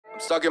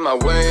Stuck in my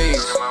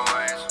ways.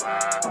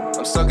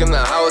 I'm stuck in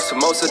the house for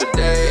most of the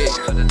day.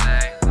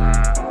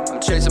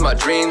 I'm chasing my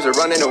dreams or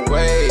running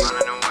away.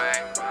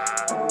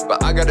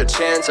 But I got a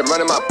chance, I'm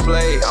running my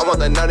play. I won't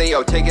let none of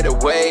y'all take it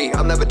away.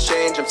 I'll never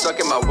change, I'm stuck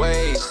in my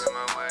ways.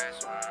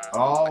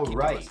 All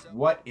right,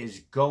 what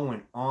is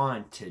going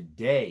on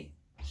today?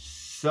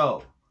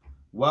 So,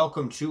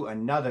 welcome to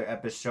another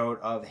episode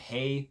of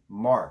Hey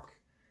Mark,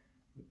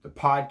 the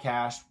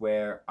podcast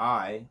where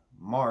I,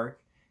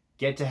 Mark,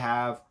 get to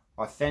have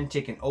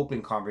authentic and open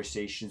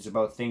conversations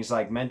about things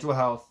like mental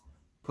health,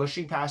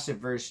 pushing past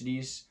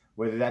adversities,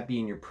 whether that be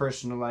in your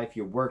personal life,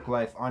 your work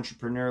life,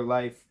 entrepreneur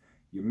life,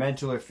 your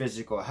mental or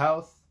physical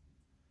health.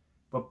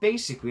 But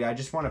basically, I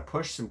just want to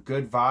push some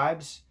good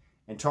vibes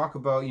and talk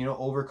about,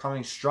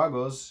 overcoming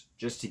struggles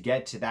just to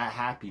get to that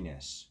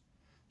happiness.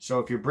 So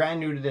if you're brand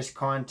new to this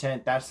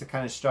content, that's the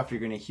kind of stuff you're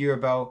going to hear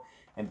about.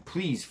 And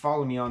please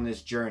follow me on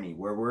this journey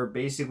where we're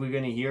basically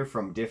going to hear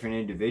from different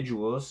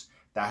individuals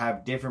that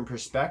have different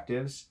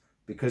perspectives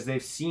because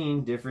they've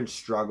seen different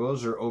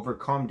struggles or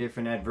overcome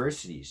different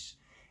adversities.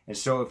 And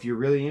so if you're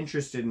really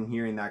interested in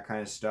hearing that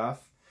kind of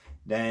stuff,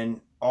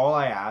 then all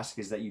I ask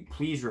is that you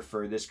please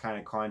refer this kind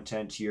of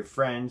content to your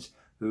friends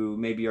who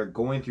maybe are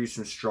going through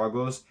some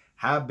struggles,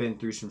 have been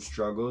through some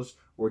struggles,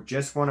 or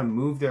just want to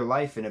move their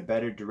life in a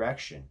better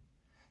direction.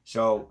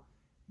 So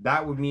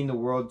that would mean the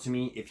world to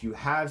me. If you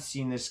have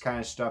seen this kind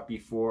of stuff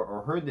before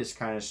or heard this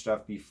kind of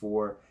stuff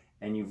before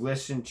and you've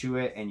listened to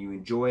it and you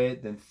enjoy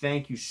it, then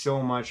thank you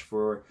so much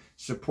for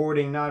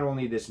supporting not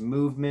only this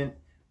movement,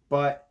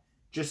 but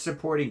just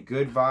supporting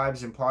good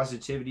vibes and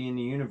positivity in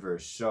the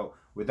universe. So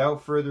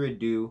without further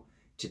ado,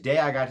 today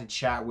I got to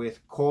chat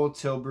with Cole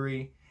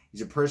Tilbury.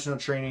 He's a personal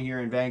trainer here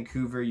in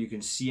Vancouver. You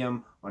can see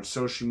him on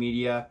social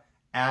media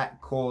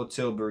at Cole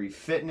Tilbury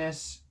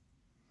Fitness.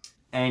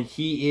 And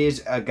he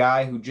is a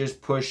guy who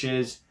just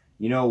pushes,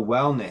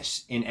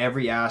 wellness in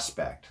every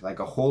aspect, like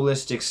a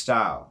holistic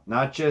style,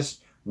 not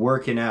just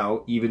working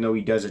out, even though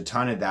he does a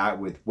ton of that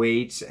with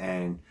weights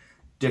and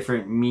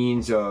different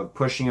means of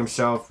pushing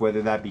himself,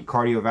 whether that be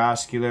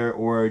cardiovascular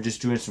or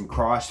just doing some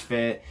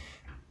CrossFit.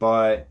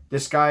 But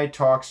this guy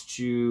talks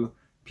to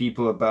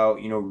people about,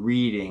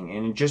 reading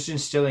and just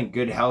instilling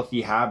good,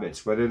 healthy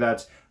habits, whether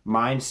that's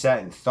mindset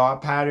and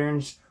thought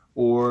patterns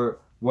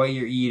or what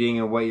you're eating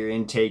and what you're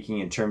intaking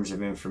in terms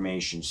of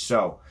information.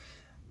 So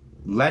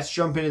let's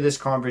jump into this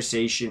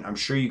conversation. I'm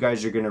sure you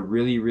guys are going to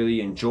really,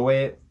 really enjoy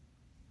it.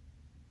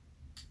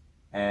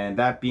 And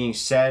that being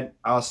said,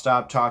 I'll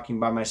stop talking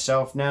by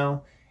myself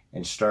now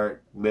and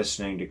start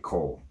listening to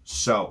Cole.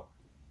 So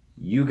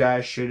you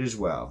guys should as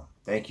well.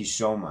 Thank you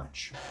so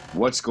much.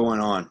 What's going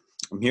on?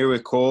 I'm here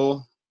with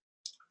Cole.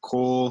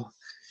 Cole,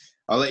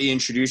 I'll let you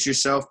introduce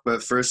yourself,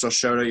 but first I'll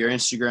shout out your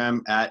Instagram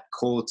at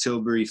Cole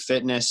Tilbury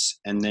Fitness,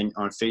 and then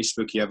on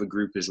Facebook you have a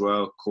group as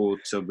well, Cole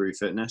Tilbury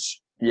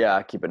Fitness. Yeah,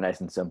 I keep it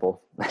nice and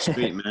simple.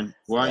 Sweet, man.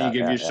 Why don't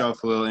you give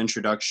yourself a little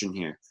introduction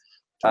here?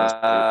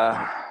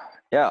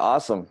 Yeah,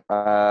 awesome.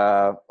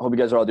 Hope you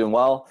guys are all doing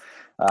well.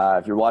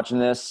 If you're watching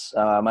this,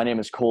 my name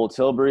is Cole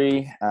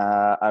Tilbury.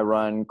 I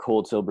run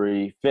Cole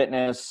Tilbury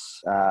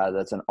Fitness.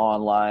 That's an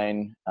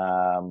online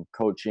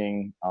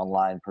coaching,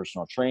 online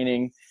personal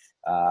training.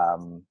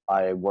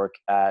 I work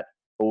at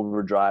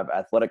Overdrive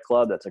Athletic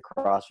Club. That's a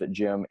CrossFit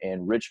gym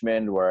in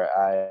Richmond where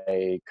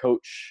I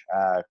coach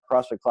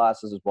CrossFit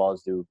classes as well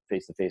as do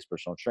face-to-face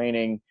personal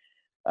training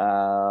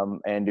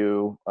and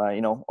do,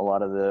 a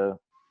lot of the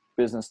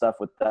business stuff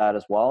with that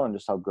as well and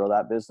just help grow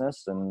that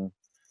business and,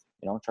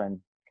 try and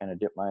kind of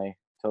dip my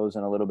toes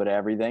in a little bit of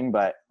everything.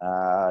 But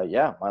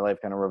my life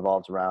kind of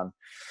revolves around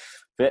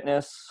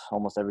fitness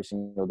almost every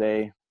single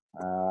day.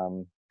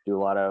 Do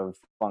a lot of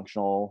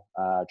functional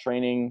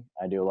training.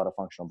 I do a lot of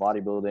functional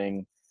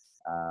bodybuilding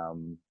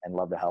and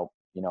love to help,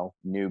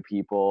 new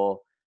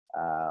people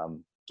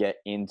get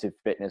into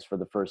fitness for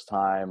the first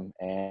time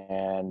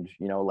and,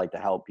 like to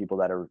help people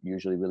that are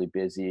usually really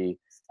busy,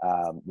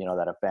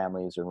 that have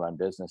families and run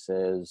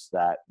businesses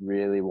that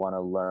really want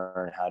to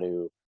learn how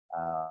to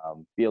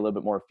be a little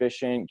bit more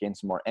efficient, gain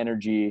some more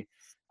energy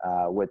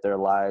with their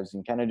lives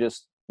and kind of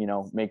just,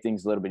 make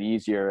things a little bit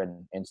easier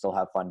and still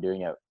have fun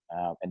doing it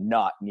and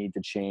not need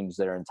to change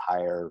their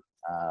entire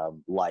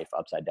life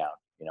upside down,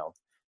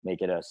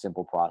 make it a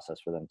simple process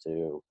for them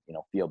to,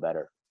 feel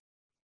better.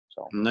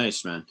 So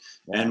nice, man.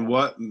 Yeah. And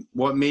what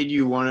made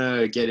you want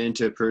to get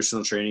into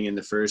personal training in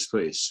the first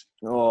place?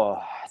 Oh,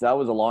 that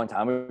was a long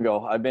time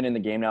ago. I've been in the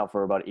game now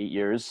for about 8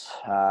 years.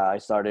 I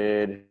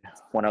started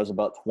when I was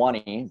about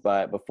 20,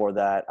 but before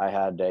that I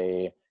had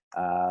a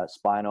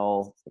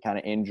spinal kind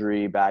of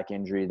injury, back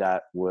injury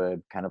that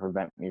would kind of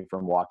prevent me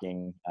from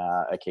walking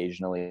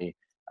occasionally,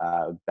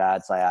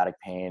 bad sciatic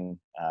pain.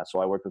 So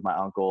I worked with my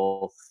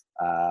uncle,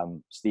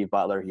 Steve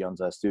Butler. He owns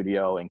a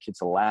studio in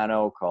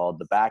Kitsilano called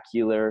The Back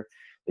Healer.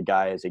 The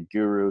guy is a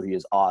guru. He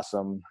is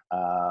awesome.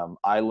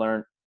 I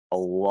learned a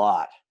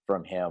lot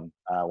from him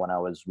when I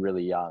was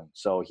really young.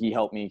 So he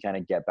helped me kind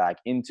of get back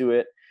into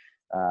it.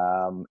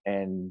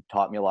 and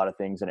taught me a lot of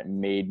things, and it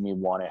made me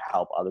want to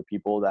help other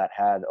people that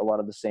had a lot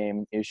of the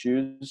same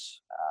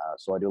issues.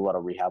 So I do a lot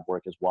of rehab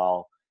work as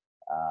well.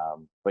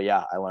 But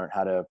yeah, I learned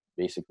how to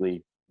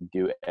basically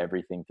do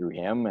everything through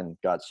him and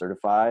got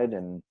certified,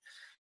 and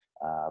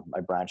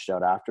I branched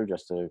out after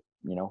just to,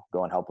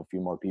 go and help a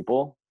few more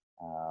people.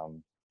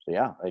 So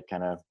yeah,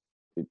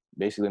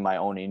 basically my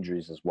own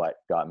injuries is what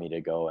got me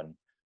to go and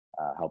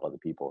help other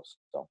people.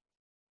 So.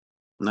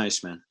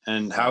 Nice, man.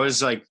 And how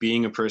is like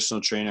being a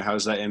personal trainer?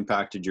 How's that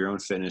impacted your own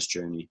fitness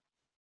journey?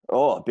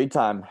 Oh, big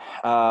time.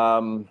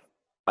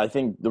 I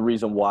think the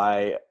reason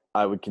why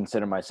I would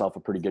consider myself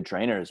a pretty good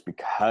trainer is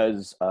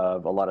because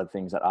of a lot of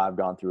things that I've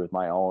gone through with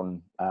my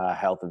own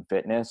health and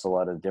fitness, a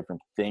lot of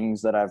different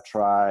things that I've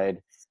tried,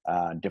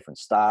 different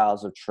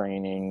styles of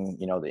training,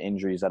 the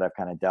injuries that I've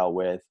kind of dealt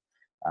with,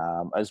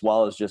 as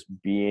well as just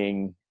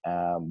being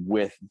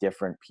with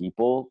different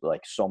people,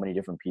 like so many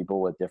different people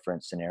with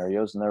different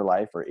scenarios in their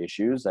life or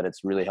issues, that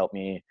it's really helped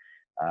me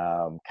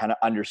kind of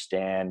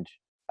understand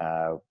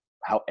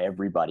how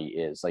everybody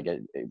is. Like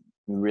it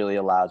really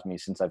allows me,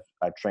 since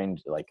I've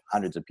trained like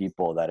hundreds of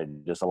people, that it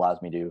just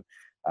allows me to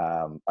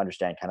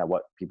understand kind of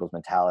what people's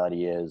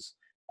mentality is,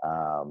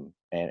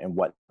 and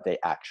what they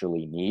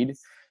actually need.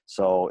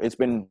 So it's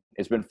been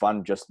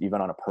fun, just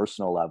even on a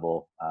personal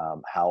level,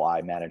 how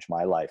I manage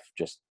my life,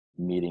 just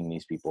meeting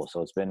these people.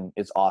 So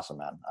it's awesome,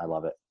 man. I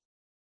love it.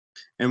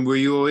 And were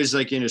you always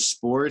like into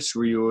sports?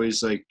 Were you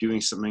always like doing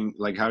something,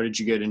 like how did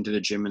you get into the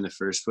gym in the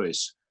first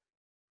place?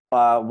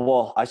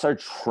 Well, I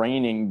started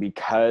training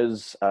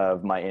because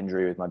of my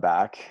injury with my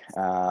back,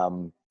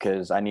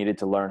 because I needed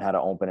to learn how to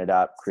open it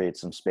up, create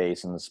some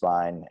space in the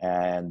spine,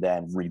 and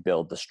then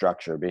rebuild the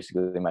structure.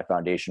 Basically, my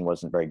foundation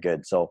wasn't very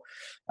good. So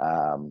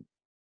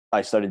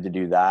I started to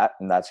do that,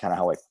 and that's kind of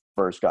how I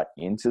first got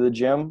into the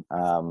gym.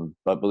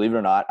 But believe it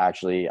or not,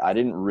 actually, I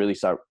didn't really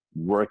start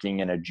working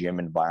in a gym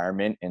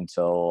environment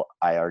until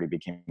I already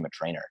became a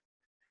trainer.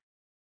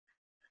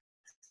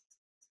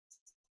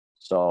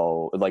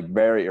 So like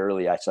very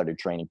early, I started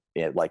training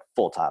like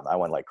full time. I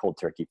went like cold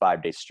turkey,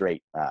 5 days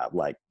straight,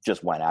 like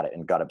just went at it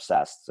and got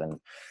obsessed. And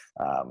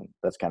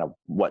that's kind of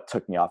what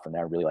took me off from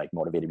there, really like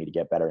motivated me to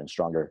get better and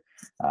stronger.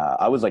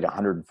 I was like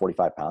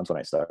 145 pounds when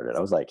I started. I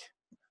was like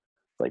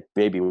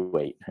baby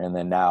weight. And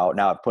then now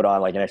I've put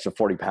on like an extra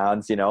 40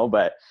 pounds,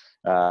 but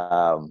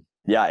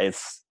yeah,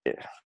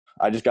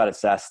 I just got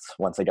obsessed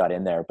once I got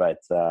in there. But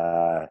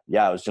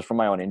yeah, it was just from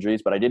my own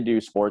injuries. But I did do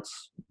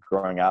sports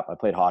growing up. I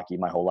played hockey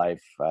my whole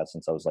life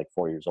since I was like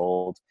 4 years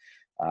old.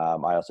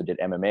 I also did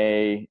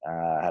MMA,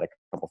 had a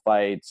couple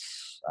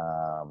fights,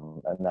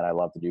 and then I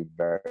love to do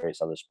various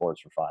other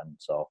sports for fun.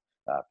 So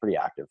pretty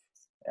active.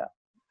 Yeah.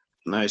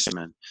 Nice,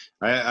 man.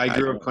 I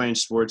grew up playing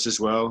sports as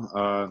well.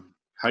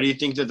 How do you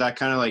think that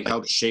kind of like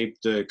helped shape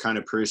the kind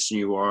of person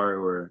you are,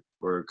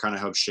 or kind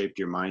of helped shape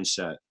your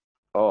mindset?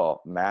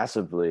 Oh,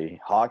 massively.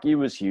 Hockey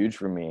was huge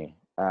for me.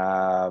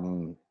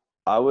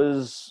 I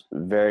was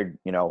very,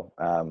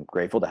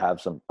 grateful to have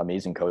some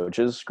amazing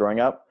coaches growing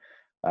up.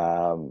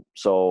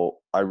 So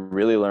I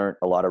really learned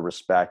a lot of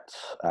respect,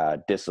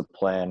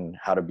 discipline,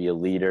 how to be a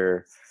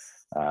leader.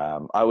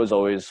 I was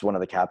always one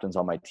of the captains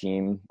on my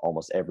team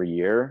almost every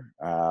year.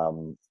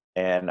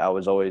 And I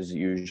was always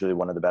usually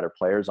one of the better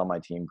players on my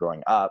team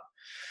growing up,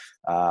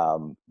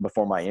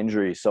 before my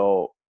injury.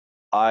 So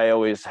I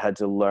always had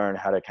to learn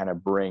how to kind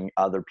of bring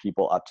other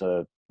people up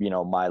to,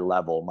 my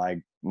level.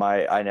 I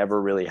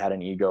never really had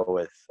an ego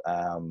with,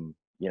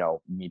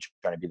 me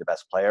trying to be the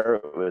best player.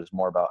 It was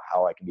more about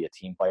how I can be a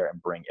team player and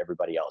bring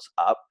everybody else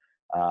up,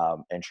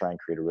 and try and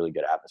create a really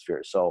good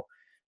atmosphere. So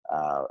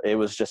it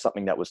was just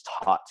something that was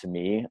taught to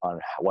me on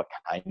what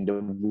kind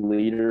of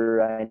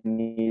leader I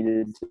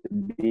needed to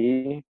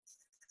be.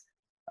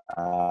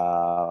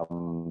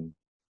 And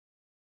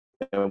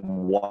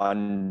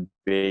one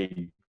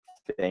big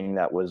thing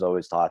that was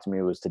always taught to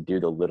me was to do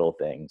the little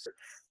things.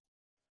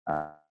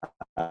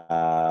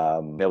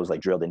 That was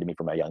like drilled into me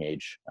from a young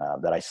age,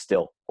 that I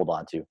still hold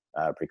on to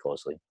pretty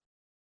closely.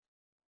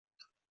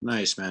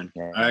 Nice, man.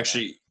 Yeah.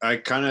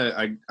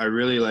 I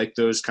really like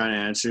those kind of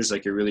answers.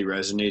 Like it really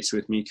resonates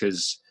with me,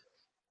 because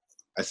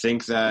I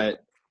think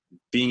that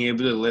being able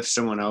to lift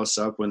someone else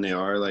up when they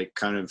are like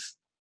kind of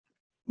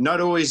not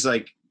always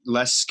like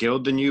less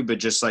skilled than you, but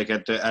just like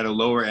at a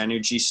lower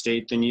energy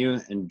state than you,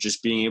 and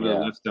just being able to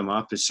lift them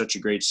up is such a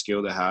great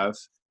skill to have.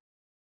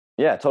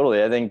 Yeah,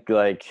 totally. I think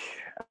like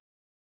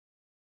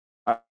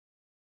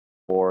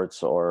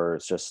sports, or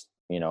it's just,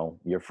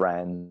 your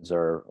friends,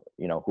 or,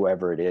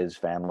 whoever it is,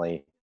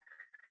 family.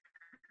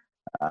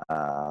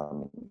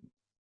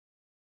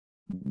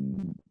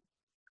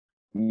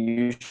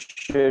 You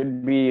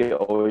should be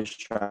always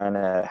trying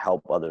to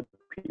help other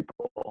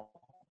people.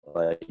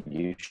 Like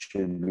you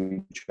should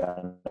be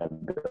trying to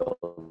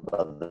build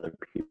other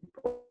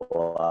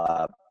people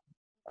up,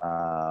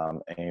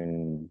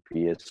 and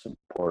be as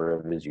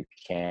supportive as you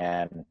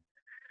can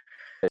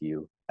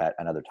you at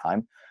another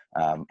time.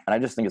 And I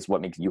just think it's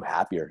what makes you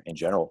happier in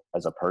general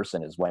as a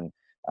person, is when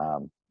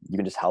you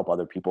can just help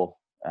other people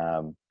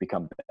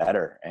become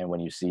better. And when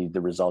you see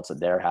the results that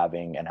they're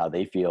having and how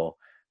they feel,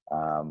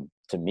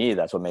 to me,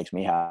 that's what makes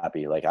me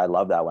happy. Like, I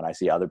love that when I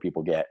see other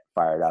people get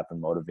fired up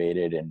and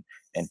motivated and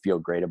feel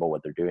great about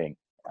what they're doing,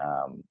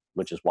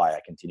 which is why I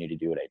continue to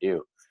do what I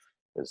do.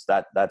 Because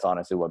that's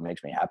honestly what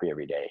makes me happy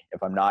every day.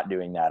 If I'm not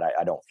doing that,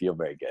 I don't feel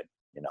very good,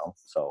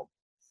 So,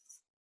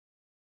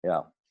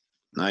 yeah.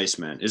 Nice,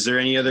 man. Is there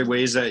any other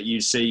ways that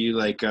you say you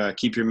like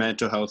keep your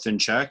mental health in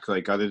check,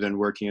 like other than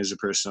working as a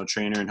personal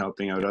trainer and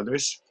helping out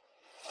others?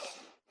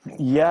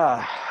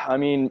 Yeah. I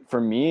mean,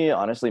 for me,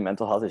 honestly,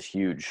 mental health is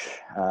huge.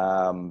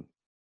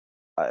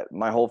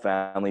 My whole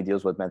family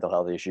deals with mental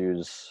health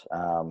issues.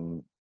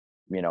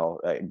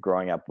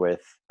 Growing up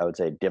with, I would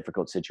say, a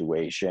difficult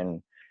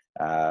situation,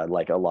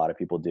 like a lot of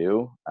people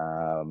do.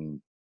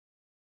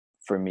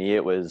 For me,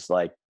 it was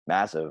like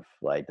massive.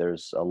 Like,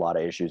 there's a lot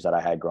of issues that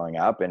I had growing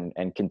up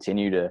and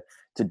continue to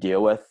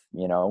deal with,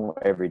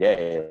 every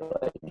day.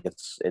 Like,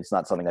 it's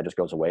not something that just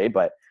goes away,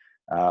 but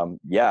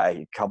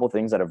a couple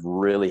things that have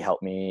really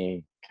helped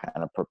me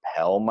kind of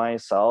propel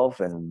myself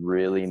and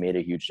really made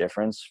a huge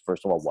difference.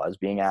 First of all, was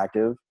being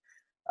active,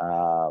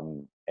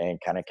 and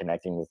kind of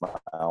connecting with my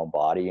own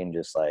body and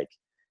just like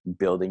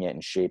building it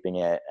and shaping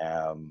it.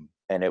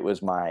 And it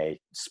was my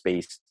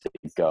space to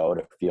go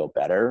to feel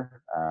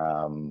better.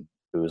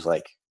 It was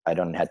like, I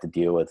don't have to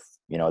deal with,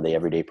 the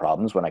everyday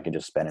problems when I could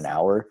just spend an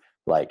hour,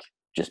 like,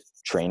 just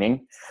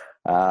training.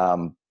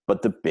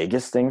 But the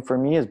biggest thing for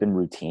me has been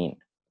routine,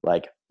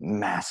 like,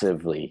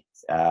 massively.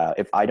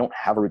 If I don't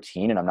have a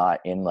routine and I'm not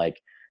in like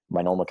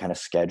my normal kind of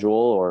schedule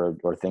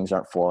or things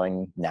aren't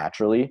flowing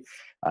naturally,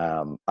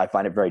 I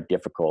find it very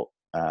difficult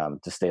to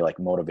stay like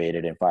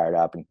motivated and fired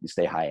up and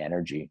stay high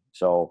energy.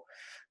 So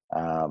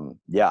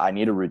I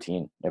need a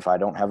routine. If I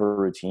don't have a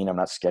routine, I'm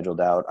not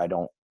scheduled out,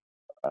 I'm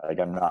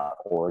not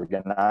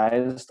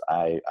organized,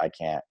 I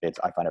can't,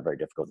 I find it very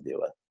difficult to deal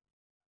with.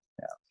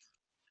 Yeah.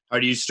 How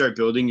do you start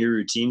building your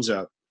routines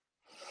up?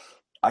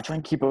 I try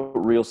and keep it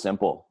real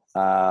simple.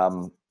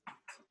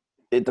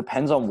 It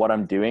depends on what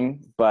I'm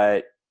doing,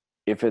 but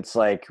if it's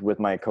like with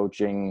my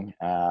coaching,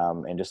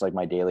 and just like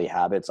my daily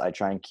habits, I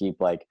try and keep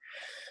like,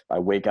 I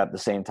wake up the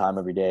same time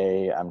every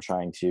day. I'm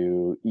trying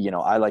to,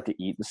 I like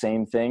to eat the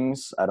same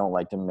things. I don't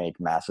like to make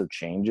massive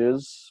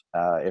changes,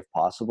 if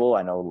possible.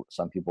 I know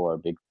some people are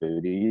big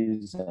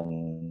foodies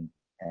and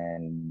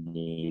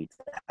need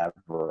to have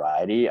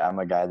variety. I'm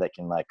a guy that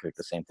can like cook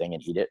the same thing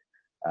and eat it.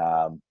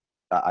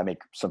 I make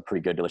some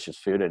pretty good, delicious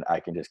food, and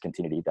I can just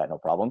continue to eat that, no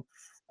problem.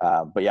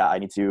 But yeah, I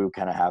need to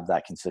kind of have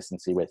that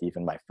consistency with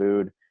even my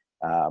food.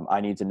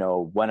 I need to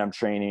know when I'm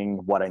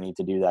training, what I need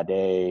to do that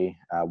day,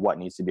 what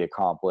needs to be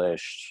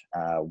accomplished,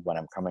 when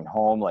I'm coming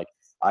home. Like,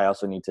 I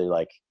also need to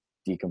like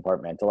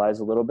decompartmentalize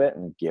a little bit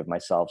and give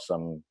myself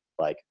some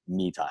like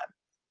me time,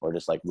 or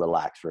just like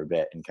relax for a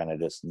bit and kind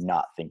of just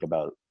not think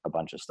about a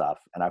bunch of stuff.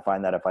 And I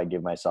find that if I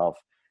give myself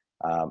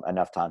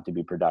enough time to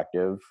be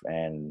productive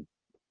and,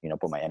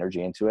 put my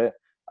energy into it,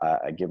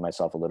 I give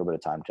myself a little bit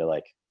of time to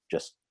like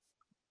just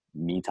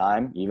me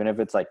time, even if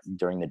it's like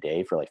during the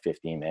day for like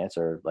 15 minutes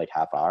or like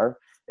half hour,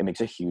 it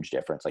makes a huge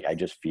difference. Like, I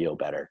just feel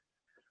better.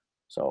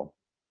 So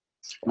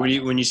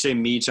when you say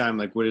me time,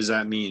 like, what does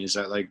that mean? Is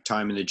that like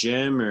time in the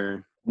gym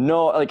or?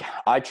 No, like,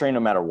 I train no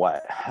matter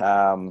what.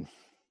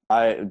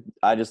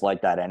 I just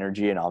like that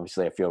energy, and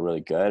obviously I feel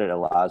really good. It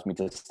allows me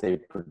to stay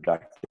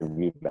productive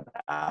even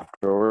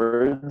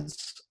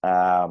afterwards.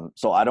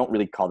 So I don't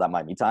really call that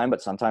my me time,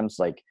 but sometimes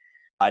like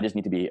I just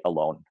need to be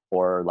alone,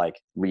 or like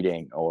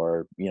reading,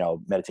 or,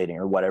 meditating,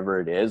 or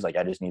whatever it is. Like,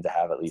 I just need to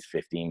have at least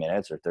 15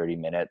 minutes or 30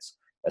 minutes,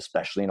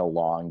 especially in a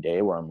long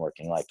day where I'm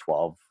working like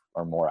 12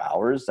 or more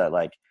hours, that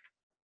like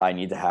I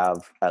need to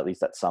have at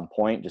least at some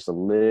point just a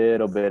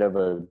little bit of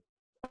a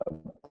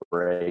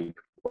break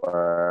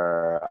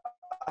where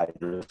I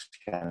just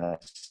kind of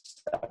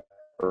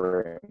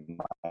separate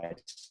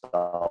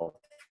myself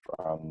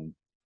from,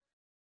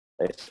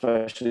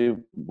 especially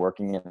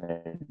working in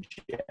a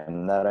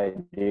gym that I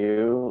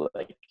do.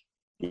 Like,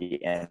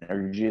 the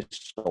energy is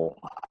so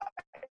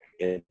high,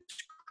 it's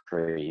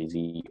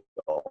crazy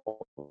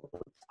all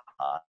the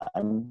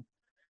time.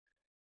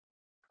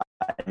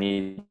 I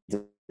need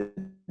to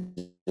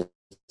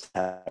just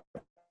have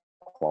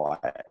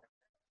quiet.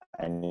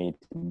 I need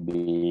to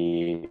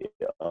be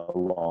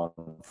alone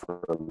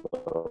for a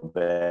little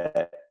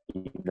bit,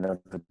 even if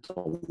it's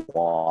a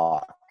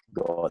walk,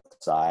 go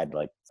outside.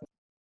 Like,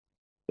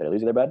 did I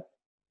lose you there, bud?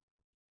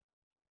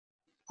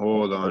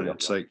 Hold on.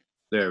 It's like,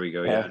 there we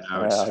go. Yeah,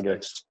 now it's okay.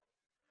 fixed.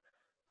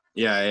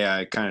 Yeah,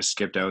 I kind of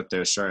skipped out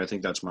there. Sorry, I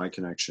think that's my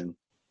connection.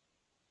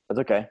 That's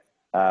okay.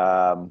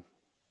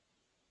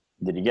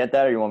 Did you get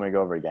that, or you want me to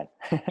go over again?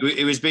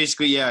 It was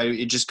basically,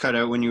 it just cut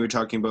out when you were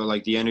talking about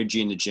like the energy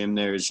in the gym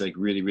there is like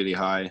really, really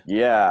high.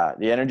 Yeah,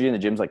 the energy in the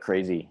gym's like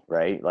crazy,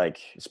 right? Like,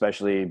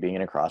 especially being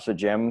in a CrossFit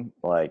gym,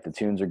 like the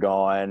tunes are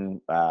going.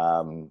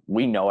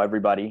 We know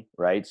everybody,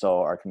 right?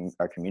 So our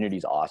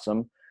community's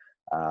awesome.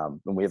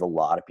 And we have a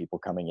lot of people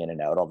coming in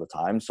and out all the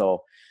time.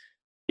 So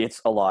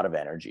it's a lot of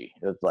energy.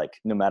 It's like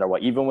no matter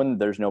what, even when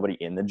there's nobody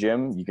in the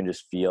gym, you can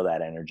just feel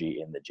that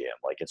energy in the gym.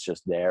 Like it's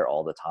just there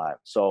all the time.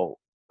 So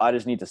I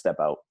just need to step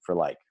out for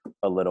like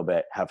a little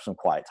bit, have some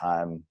quiet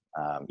time.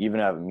 Even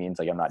if it means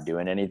like I'm not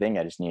doing anything,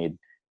 I just need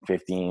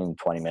 15,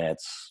 20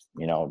 minutes,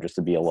 just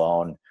to be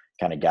alone,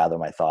 kind of gather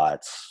my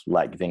thoughts,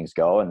 let things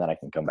go, and then I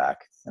can come back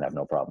and have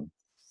no problem.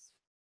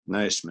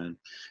 Nice, man.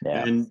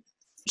 Yeah. And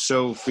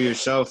so for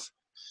yourself,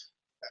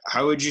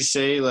 how would you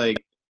say, like,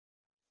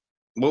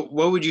 what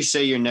would you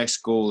say your next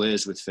goal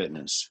is with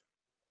fitness?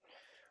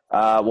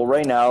 Well,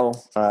 right now,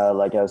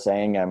 like I was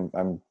saying,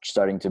 I'm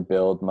starting to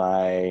build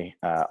my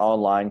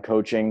online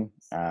coaching,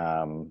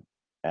 and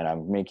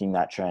I'm making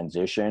that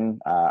transition.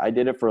 I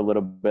did it for a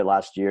little bit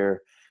last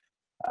year,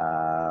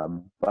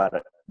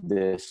 but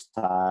this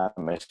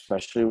time,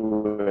 especially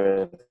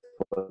with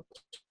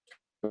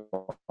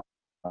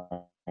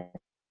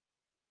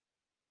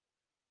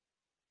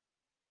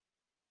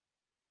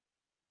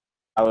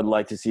I would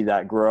like to see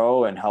that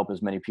grow and help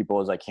as many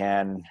people as I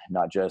can,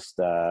 not just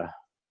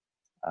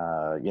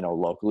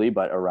locally,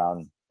 but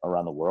around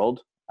the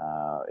world.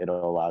 It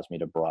allows me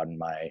to broaden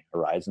my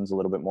horizons a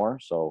little bit more.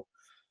 So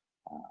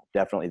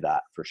definitely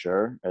that for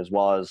sure. As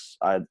well as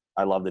I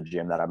love the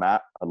gym that I'm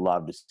at. I'd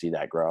love to see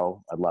that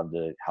grow. I'd love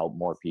to help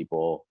more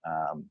people,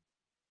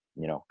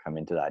 come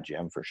into that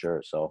gym for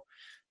sure. So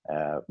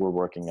we're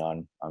working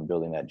on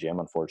building that gym.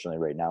 Unfortunately,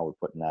 right now we're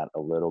putting that a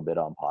little bit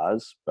on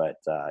pause, but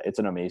it's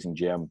an amazing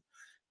gym.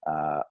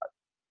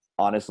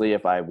 Honestly,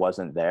 if I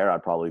wasn't there,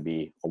 I'd probably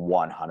be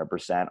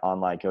 100%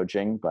 online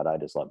coaching, but I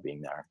just love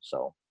being there.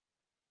 So.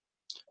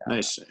 Yeah.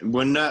 Nice.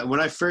 When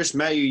I first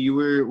met you, you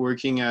were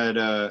working at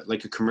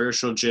like a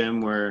commercial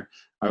gym where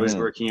I was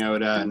working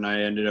out at, and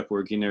I ended up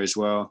working there as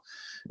well.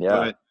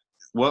 Yeah.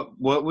 But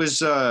what was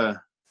the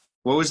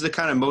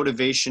kind of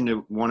motivation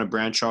to want to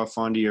branch off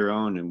onto your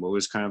own, and what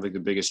was kind of like the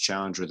biggest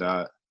challenge with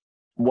that?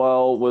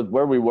 Well, with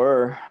where we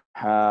were,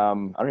 I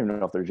don't even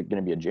know if there's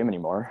going to be a gym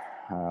anymore,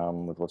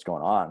 with what's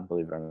going on,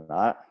 believe it or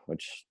not,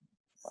 which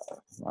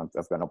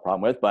I've got no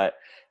problem with, but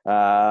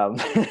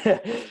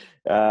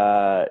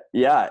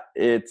yeah,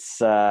 it's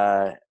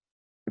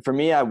for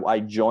me, I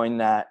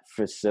joined that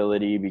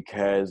facility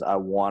because I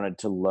wanted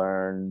to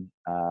learn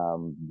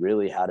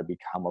really how to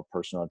become a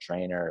personal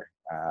trainer.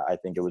 I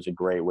think it was a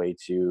great way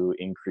to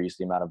increase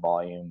the amount of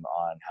volume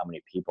on how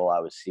many people I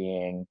was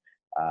seeing,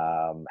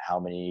 how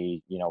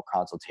many,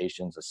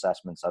 consultations,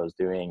 assessments I was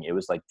doing. It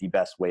was like the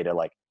best way to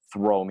like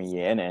throw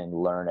me in and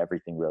learn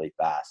everything really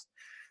fast.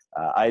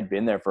 I had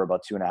been there for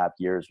about 2.5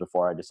 years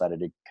before I decided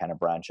to kind of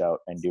branch out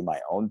and do my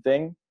own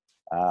thing,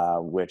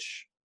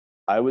 which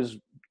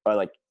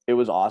it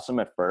was awesome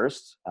at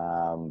first,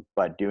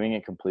 but doing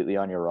it completely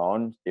on your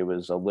own, it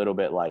was a little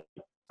bit like,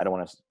 I don't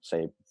want to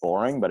say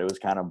boring, but it was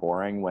kind of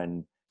boring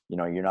when,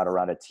 you're not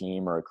around a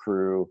team or a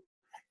crew.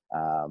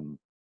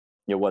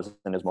 It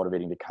wasn't as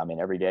motivating to come in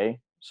every day.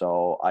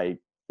 So it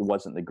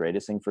wasn't the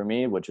greatest thing for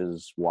me, which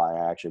is why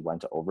I actually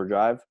went to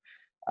Overdrive.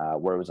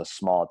 Where it was a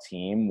small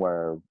team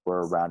where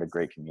we're around a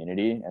great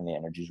community and the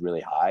energy is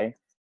really high.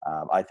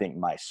 I think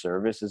my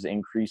service has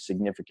increased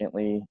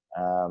significantly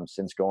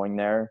since going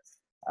there.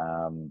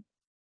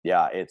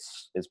 Yeah,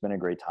 it's been a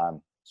great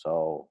time.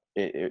 So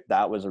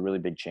that was a really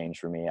big change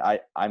for me.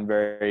 I'm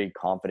very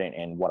confident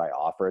in what I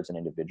offer as an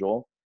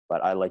individual,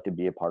 but I like to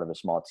be a part of a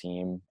small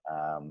team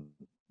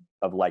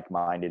of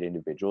like-minded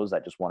individuals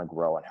that just want to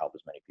grow and help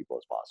as many people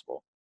as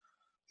possible.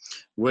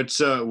 What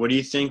do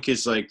you think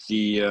is like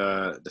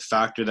the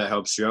factor that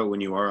helps you out when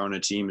you are on a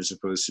team as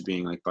opposed to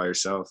being like by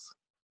yourself?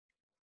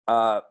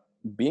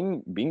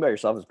 Being by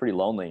yourself is pretty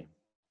lonely.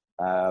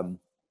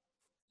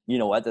 You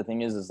know what the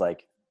thing is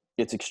like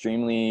it's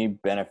extremely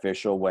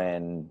beneficial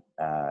when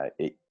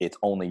it's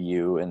only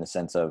you, in the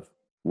sense of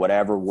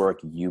whatever work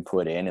you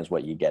put in is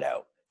what you get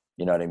out.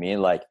 You know what I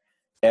mean? Like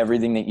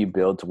everything that you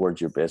build towards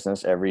your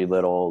business, every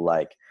little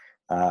like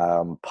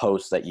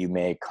post that you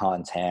make,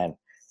 content,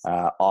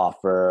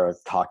 offer,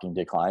 talking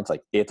to clients,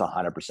 like it's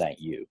 100%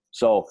 you.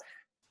 So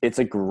it's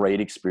a great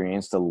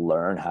experience to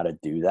learn how to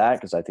do that,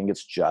 because I think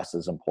it's just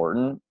as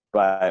important.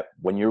 But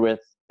when you're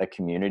with a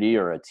community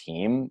or a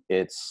team,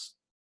 it's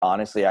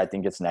honestly, I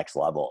think it's next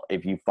level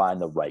if you find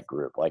the right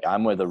group. Like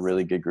I'm with a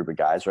really good group of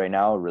guys right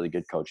now, a really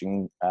good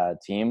coaching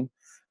team.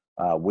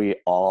 We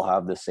all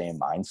have the same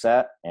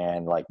mindset,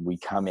 and like we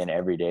come in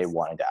every day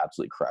wanting to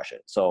absolutely crush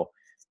it. So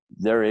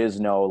there is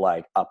no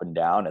like up and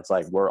down. It's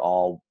like we're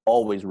all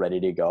always ready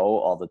to go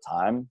all the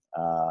time.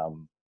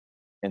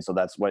 And so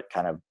that's what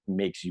kind of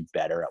makes you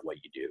better at what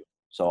you do.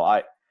 So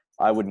I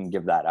wouldn't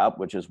give that up,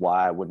 which is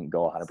why I wouldn't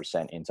go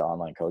 100% into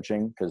online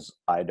coaching, because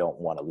I don't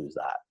want to lose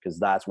that, because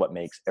that's what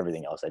makes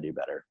everything else I do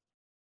better.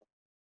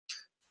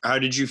 How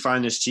did you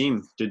find this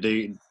team? Did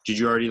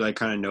you already like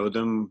kind of know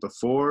them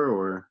before,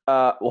 or?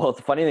 Well,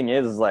 the funny thing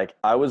is like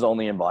I was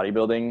only in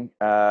bodybuilding,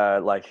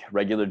 like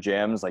regular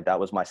gyms, like that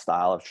was my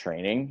style of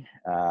training.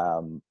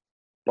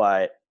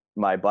 But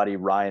my buddy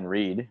Ryan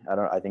Reed,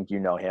 I think you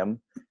know him.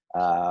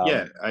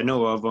 Yeah, I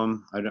know of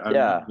him. I don't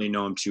Yeah. really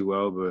know him too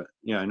well, but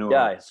yeah, I know of him.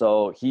 Yeah,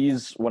 so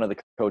he's one of the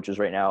coaches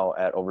right now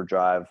at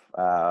Overdrive.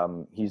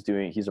 He's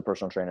a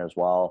personal trainer as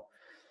well.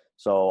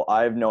 So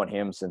I've known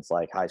him since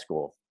like high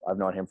school. I've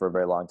known him for a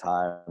very long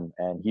time,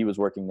 and he was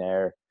working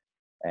there,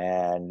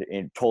 and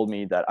it told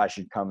me that I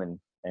should come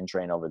and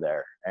train over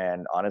there.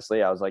 And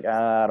honestly, I was like,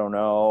 I don't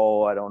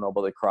know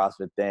about the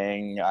CrossFit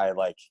thing. I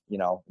like, the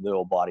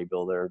old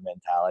bodybuilder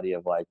mentality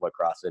of like what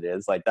CrossFit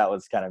is. Like that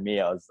was kind of me.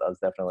 I was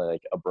definitely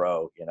like a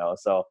bro,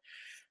 So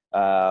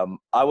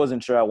I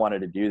wasn't sure I wanted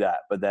to do that.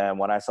 But then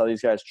when I saw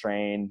these guys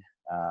train,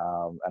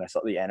 and I saw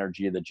the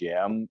energy of the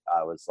gym,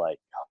 I was like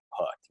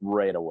hooked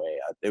right away.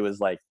 It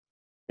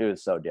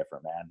was so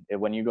different, man.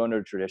 When you go into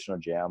a traditional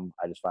gym,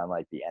 I just find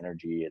like the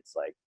energy, it's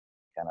like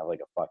kind of like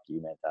a fuck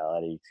you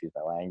mentality, excuse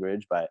my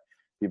language, but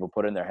people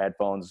put in their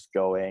headphones,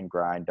 go in,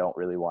 grind, don't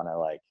really want to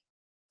like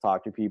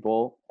talk to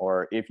people.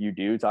 Or if you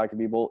do talk to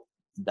people,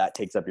 that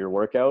takes up your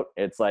workout.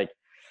 It's like,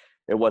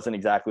 it wasn't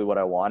exactly what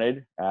I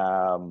wanted.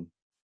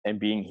 And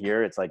being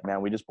here, it's like,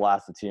 man, we just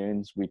blast the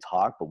tunes, we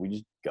talk, but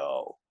we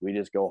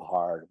just go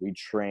hard. We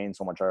train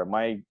so much harder.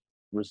 My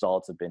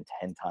results have been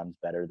 10 times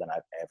better than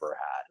I've ever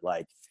had,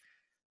 like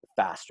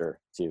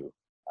faster too.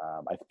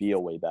 I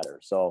feel way better.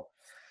 So,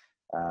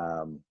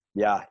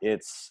 yeah,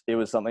 it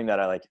was something that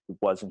I like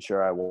wasn't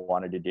sure I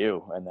wanted to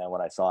do. And then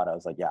when I saw it, I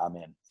was like, yeah, I'm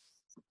in.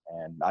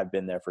 And I've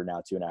been there for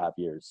now 2.5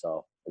 years.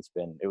 So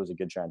it was a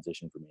good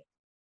transition for me.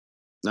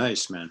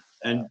 Nice, man.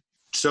 And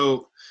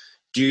so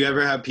do you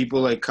ever have people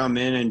like come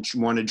in and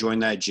want to join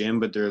that gym,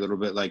 but they're a little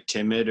bit like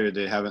timid or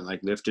they haven't like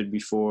lifted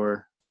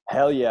before?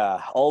 Hell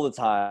yeah. All the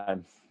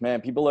time,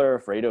 man. People are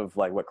afraid of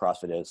like what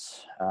CrossFit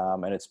is.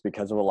 And it's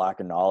because of a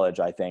lack of knowledge,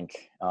 I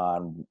think.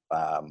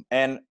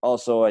 And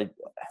also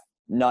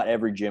not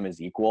every gym is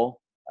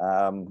equal,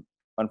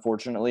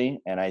 unfortunately.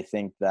 And I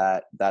think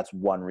that that's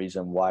one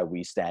reason why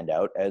we stand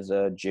out as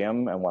a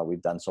gym and why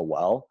we've done so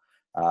well.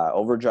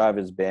 Overdrive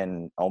has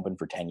been open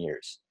for 10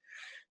 years.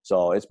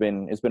 So it's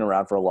been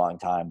around for a long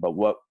time. But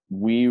what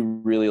we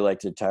really like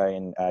to try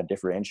and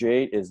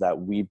differentiate is that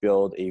we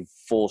build a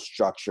full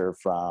structure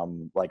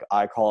from, like,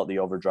 I call it the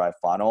Overdrive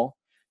funnel.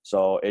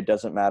 So it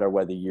doesn't matter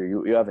whether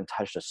you haven't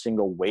touched a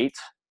single weight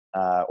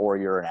or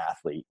you're an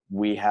athlete.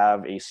 We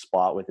have a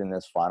spot within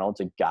this funnel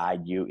to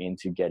guide you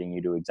into getting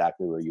you to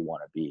exactly where you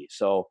want to be.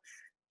 So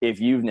if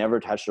you've never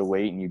touched a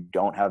weight and you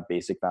don't have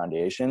basic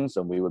foundations,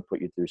 then we would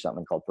put you through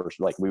something called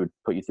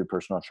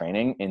personal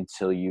training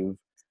until you've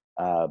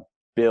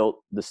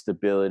built the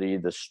stability,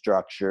 the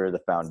structure,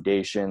 the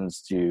foundations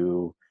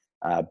to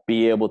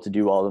be able to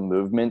do all the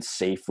movements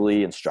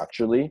safely and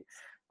structurally.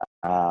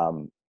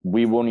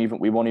 We won't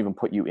even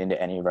put you into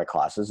any of our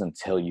classes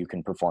until you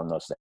can perform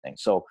those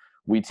things. So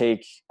we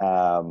take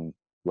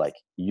like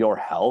your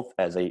health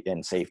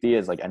and safety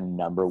as like a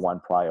number one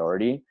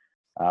priority.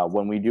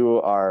 When we do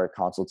our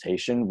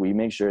consultation, we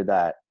make sure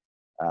that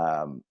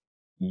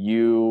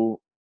you,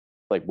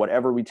 like,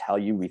 whatever we tell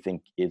you we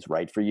think is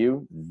right for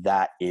you,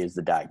 that is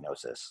the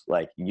diagnosis.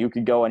 Like, you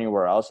could go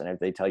anywhere else, and if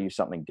they tell you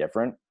something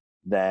different,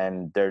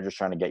 then they're just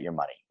trying to get your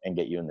money and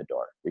get you in the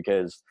door.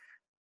 Because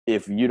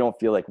if you don't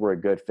feel like we're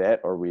a good fit,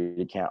 or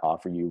we can't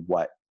offer you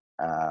what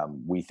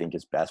we think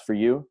is best for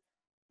you,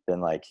 then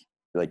like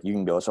you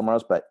can go somewhere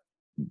else, but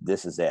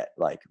this is it.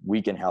 Like,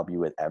 we can help you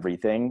with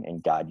everything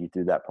and guide you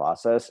through that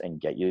process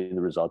and get you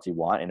the results you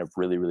want in a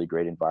really, really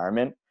great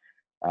environment.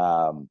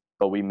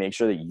 But we make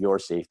sure that your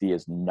safety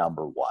is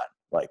number one.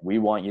 Like, we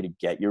want you to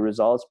get your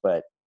results,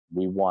 but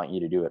we want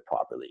you to do it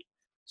properly.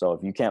 So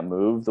if you can't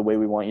move the way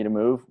we want you to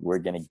move, we're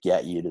going to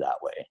get you to that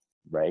way.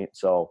 Right.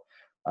 So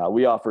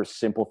we offer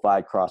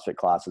simplified CrossFit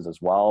classes as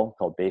well,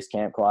 called base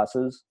camp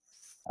classes.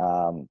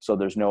 So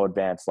there's no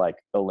advanced like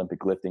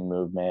Olympic lifting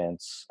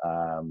movements,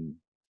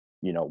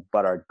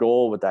 but our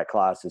goal with that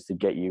class is to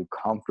get you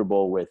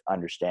comfortable with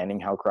understanding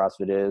how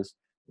CrossFit is,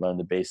 learn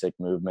the basic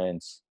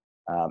movements,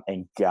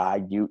 and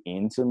guide you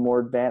into more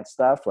advanced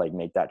stuff, like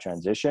make that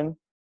transition.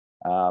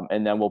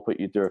 And then we'll put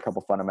you through a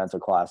couple fundamental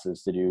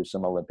classes to do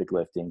some Olympic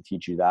lifting,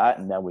 teach you that,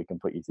 and then we can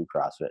put you through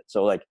CrossFit.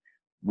 So like,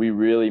 we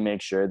really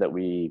make sure that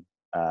we,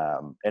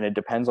 and it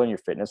depends on your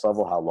fitness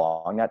level, how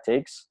long that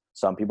takes.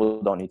 Some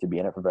people don't need to be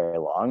in it for very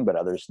long, but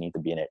others need to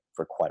be in it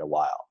for quite a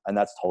while. And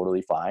that's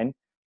totally fine.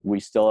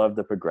 We still have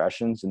the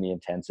progressions and the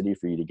intensity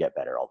for you to get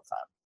better all the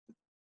time.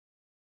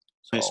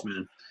 So, nice,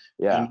 man.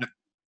 Yeah. And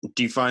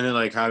do you find that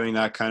like having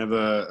that kind of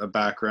a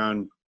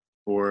background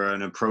or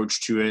an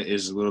approach to it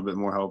is a little bit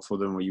more helpful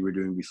than what you were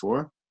doing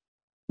before?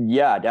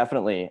 Yeah,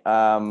 definitely.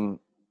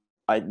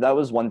 That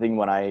was one thing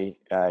when I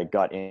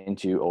got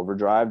into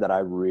Overdrive that I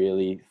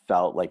really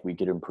felt like we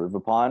could improve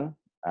upon.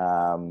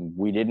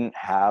 We didn't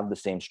have the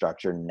same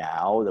structure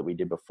now that we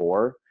did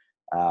before.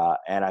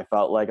 And I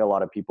felt like a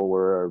lot of people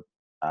were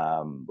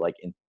I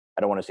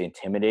don't want to say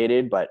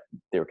intimidated, but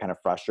they were kind of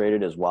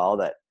frustrated as well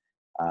that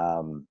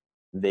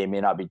they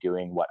may not be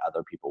doing what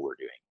other people were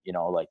doing,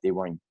 like they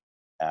weren't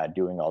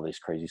doing all this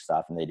crazy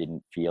stuff and they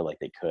didn't feel like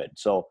they could.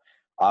 So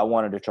I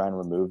wanted to try and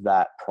remove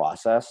that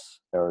process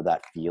or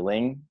that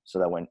feeling so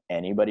that when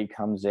anybody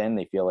comes in,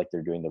 they feel like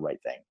they're doing the right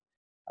thing.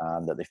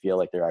 that they feel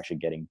like they're actually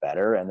getting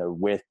better and they're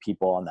with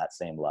people on that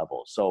same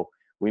level. So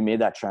we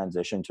made that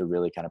transition to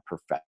really kind of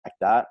perfect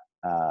that.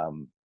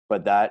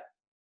 But that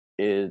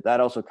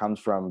also comes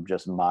from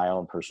just my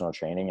own personal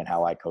training and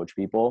how I coach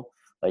people.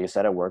 Like I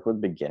said, I work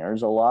with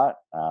beginners a lot,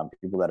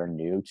 people that are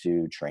new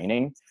to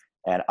training,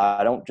 and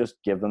I don't just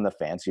give them the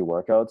fancy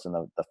workouts and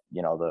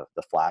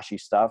the flashy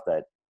stuff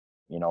that,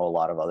 a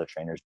lot of other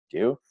trainers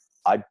do.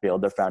 I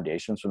build their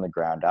foundations from the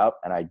ground up,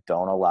 and I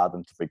don't allow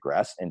them to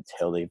progress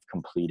until they've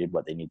completed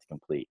what they need to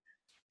complete.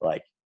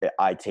 Like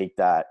I take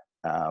that,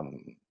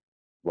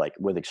 like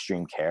with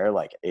extreme care.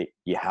 Like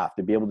you have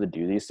to be able to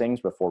do these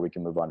things before we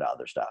can move on to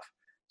other stuff.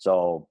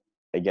 So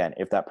again,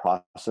 if that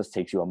process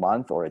takes you a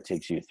month or it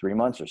takes you 3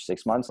 months or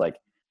 6 months, like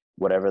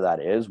whatever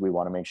that is, we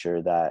want to make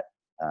sure that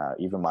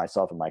even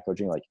myself and my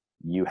coaching, like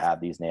you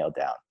have these nailed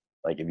down.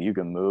 Like if you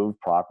can move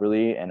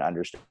properly and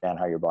understand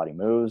how your body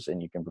moves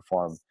and you can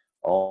perform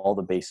all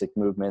the basic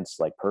movements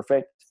like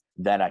perfect,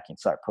 then I can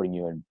start putting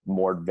you in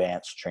more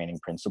advanced training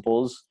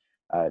principles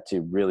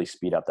to really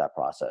speed up that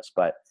process.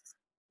 But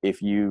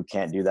if you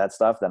can't do that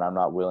stuff, then I'm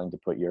not willing to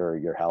put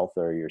your health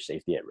or your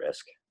safety at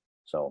risk.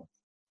 So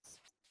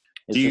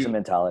it's just a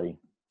mentality.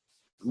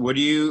 What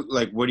do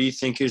you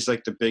think is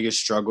like the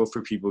biggest struggle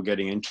for people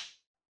getting into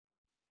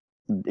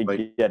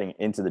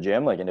the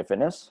gym, like into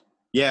fitness?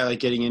 Yeah, like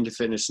getting into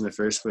fitness in the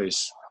first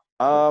place.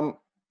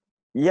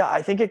 Yeah,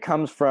 I think it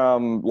comes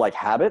from like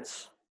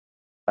habits.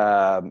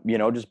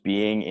 Just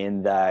being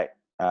in that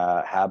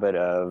habit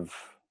of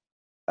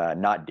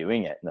not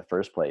doing it in the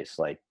first place.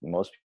 Like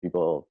most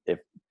people, if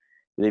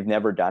they've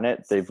never done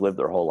it, they've lived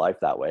their whole life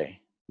that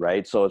way,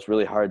 right? So it's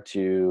really hard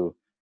to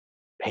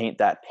paint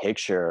that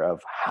picture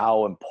of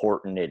how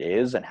important it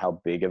is and how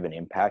big of an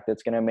impact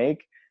it's going to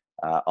make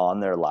on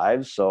their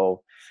lives.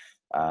 So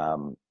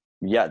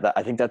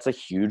I think that's a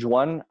huge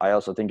one. I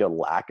also think a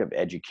lack of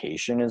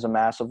education is a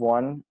massive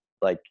one.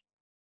 Like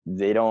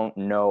they don't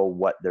know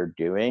what they're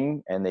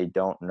doing and they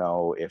don't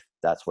know if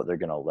that's what they're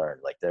going to learn.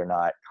 Like they're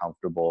not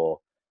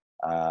comfortable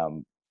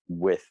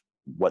with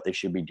what they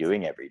should be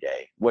doing every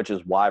day, which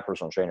is why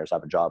personal trainers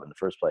have a job in the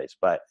first place.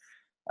 But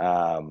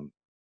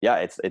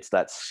it's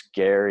that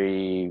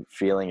scary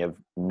feeling of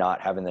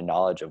not having the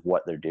knowledge of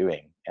what they're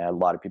doing. And a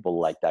lot of people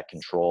like that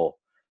control.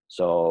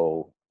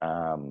 So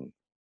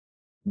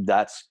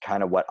that's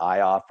kind of what I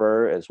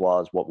offer, as well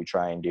as what we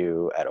try and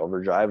do at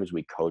Overdrive is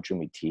we coach and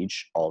we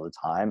teach all the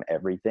time,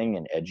 everything,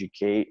 and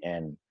educate.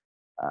 And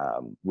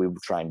we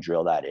try and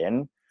drill that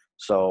in.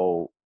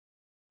 So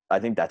I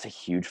think that's a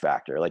huge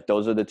factor. Like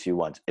those are the two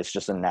ones. It's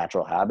just a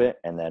natural habit.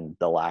 And then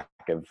the lack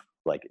of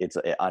like, it's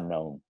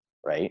unknown.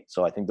 Right.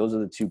 So I think those are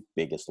the two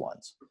biggest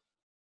ones.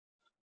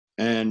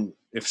 And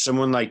if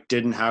someone like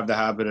didn't have the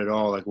habit at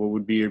all, like what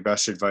would be your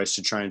best advice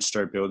to try and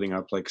start building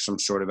up like some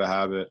sort of a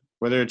habit,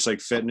 whether it's like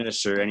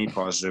fitness or any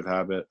positive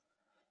habit?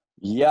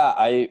 Yeah,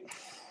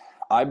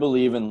 I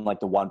believe in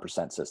like the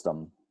 1%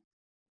 system.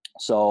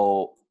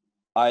 So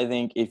I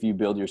think if you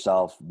build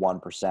yourself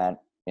 1%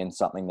 in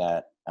something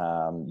that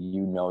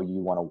you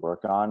want to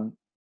work on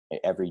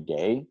every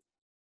day,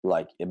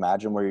 like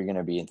imagine where you're going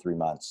to be in 3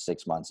 months,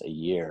 6 months, a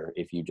year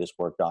if you just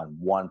worked on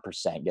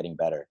 1% getting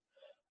better.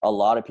 A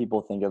lot of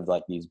people think of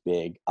like these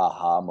big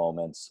aha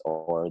moments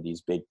or these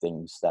big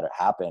things that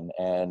happen,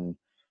 and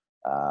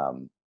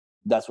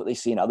that's what they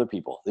see in other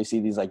people. They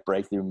see these like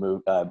breakthrough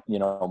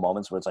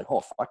moments where it's like,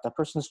 oh fuck, that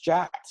person's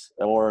jacked,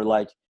 or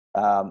like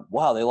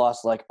wow, they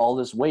lost like all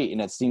this weight, and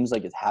it seems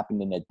like it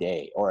happened in a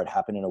day or it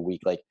happened in a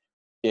week. Like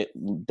it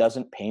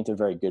doesn't paint a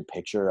very good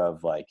picture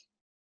of like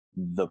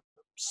the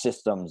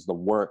systems, the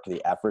work,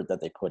 the effort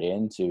that they put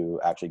into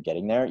actually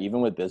getting there.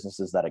 Even with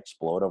businesses that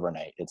explode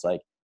overnight, it's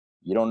like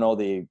you don't know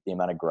the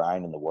amount of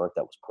grind and the work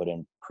that was put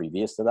in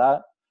previous to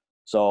that.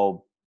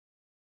 So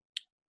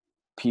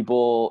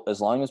people, as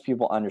long as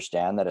people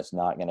understand that it's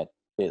not going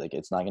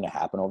to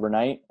happen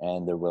overnight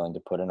and they're willing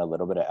to put in a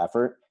little bit of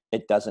effort,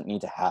 it doesn't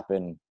need to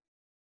happen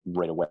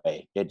right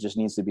away. It just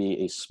needs to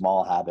be a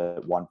small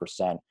habit,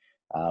 1%,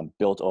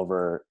 built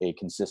over a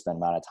consistent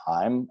amount of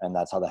time. And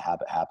that's how the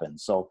habit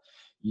happens. So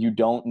you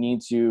don't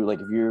need to, like,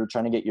 if you're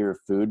trying to get your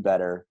food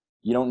better,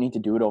 you don't need to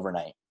do it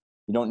overnight.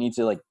 You don't need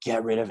to like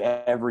get rid of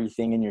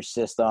everything in your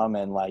system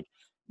and like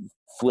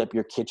flip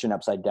your kitchen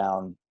upside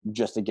down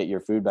just to get your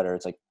food better.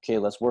 It's like, okay,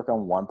 let's work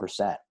on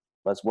 1%.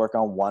 Let's work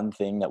on one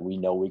thing that we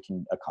know we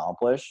can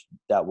accomplish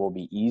that will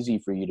be easy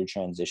for you to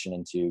transition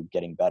into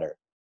getting better.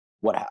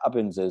 What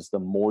happens is the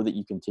more that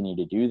you continue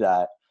to do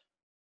that,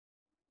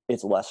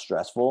 it's less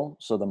stressful.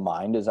 So the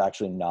mind is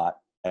actually not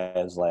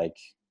as like,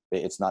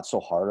 it's not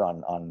so hard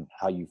on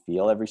how you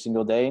feel every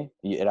single day.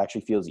 It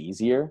actually feels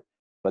easier.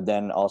 But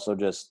then also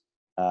just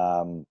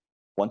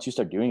once you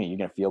start doing it, you're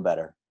going to feel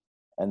better.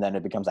 And then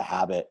it becomes a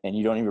habit and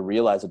you don't even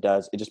realize it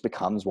does. It just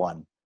becomes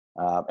one.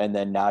 And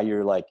then now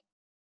you're like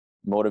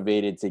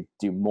motivated to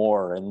do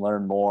more and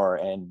learn more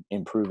and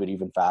improve it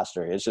even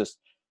faster. It's just,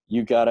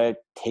 you got to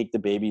take the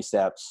baby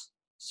steps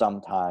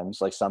sometimes.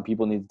 Like some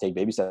people need to take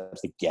baby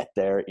steps to get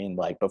there in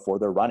like before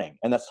they're running.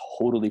 And that's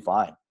totally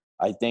fine.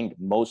 I think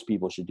most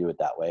people should do it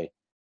that way.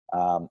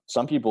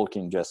 Some people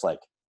can just like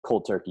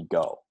cold turkey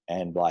go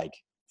and like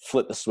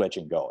flip the switch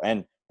and go.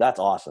 And that's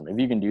awesome. If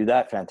you can do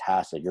that,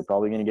 fantastic. You're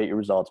probably going to get your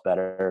results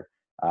better.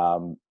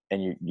 And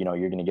you know,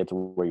 you're going to get to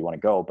where you want to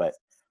go, but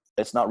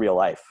it's not real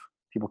life.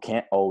 People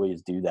can't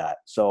always do that.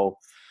 So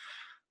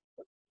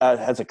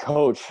as a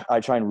coach, I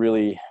try and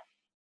really,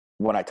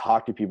 when I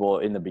talk to people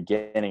in the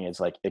beginning, it's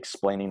like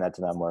explaining that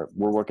to them where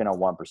we're working on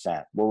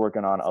 1%. We're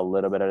working on a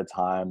little bit at a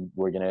time.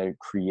 We're going to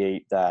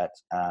create that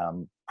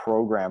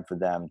program for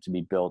them to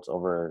be built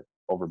over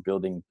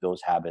building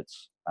those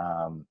habits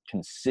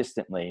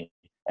consistently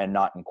and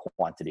not in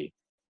quantity,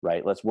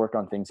 right? Let's work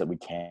on things that we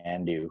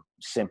can do,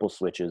 simple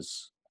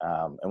switches.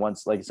 And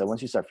once, like I said,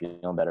 once you start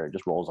feeling better, it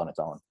just rolls on its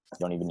own. You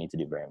don't even need to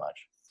do very much.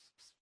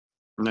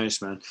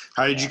 Nice, man.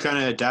 How did you kind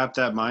of adapt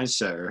that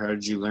mindset, or how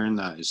did you learn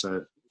that? Is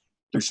that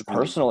through something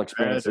Personal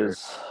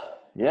experiences?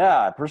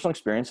 Yeah, personal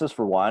experiences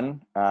for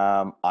one.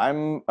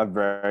 I'm a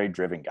very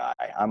driven guy.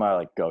 I'm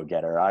a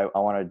go-getter. I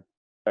want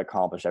to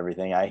accomplish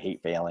everything. I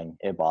hate failing.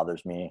 It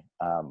bothers me.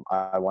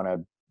 I want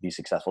to be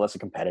successful. That's a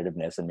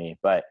competitiveness in me.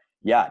 But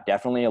yeah,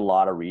 definitely a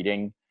lot of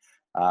reading,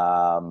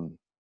 a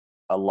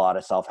lot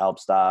of self-help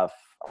stuff.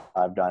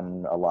 I've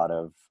done a lot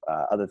of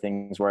other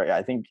things where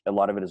I think a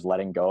lot of it is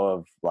letting go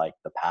of like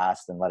the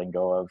past and letting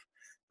go of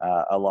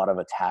a lot of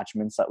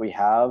attachments that we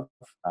have,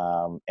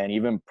 and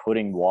even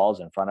putting walls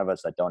in front of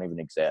us that don't even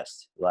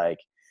exist. Like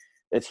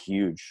it's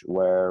huge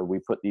where we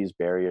put these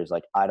barriers,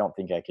 like, I don't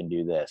think I can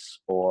do this,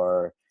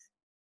 or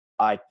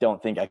I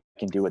don't think I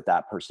can do what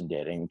that person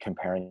did, and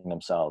comparing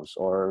themselves,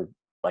 or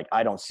like,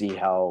 I don't see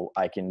how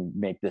I can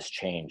make this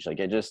change. Like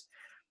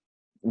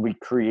we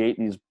create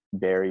these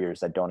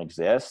barriers that don't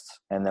exist.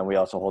 And then we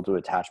also hold to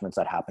attachments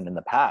that happened in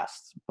the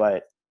past.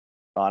 But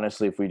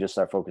honestly, if we just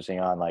start focusing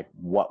on like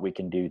what we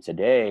can do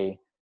today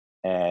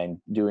and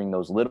doing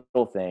those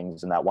little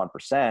things and that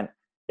 1%,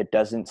 it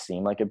doesn't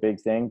seem like a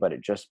big thing, but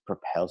it just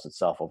propels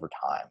itself over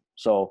time.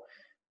 So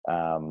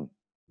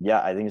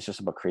yeah, I think it's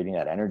just about creating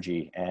that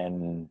energy,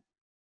 and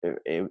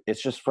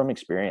it's just from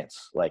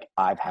experience. Like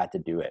I've had to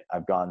do it.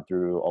 I've gone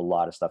through a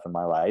lot of stuff in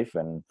my life,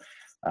 and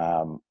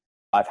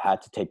I've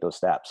had to take those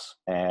steps.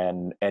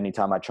 And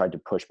anytime I tried to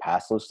push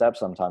past those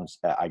steps, sometimes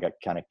I got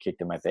kind of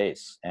kicked in my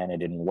face and it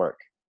didn't work.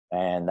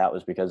 And that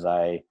was because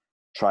I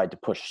tried to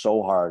push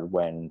so hard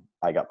when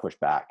I got pushed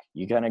back.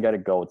 You kind of got to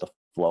go with the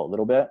flow a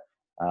little bit,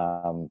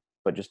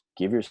 but just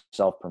give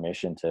yourself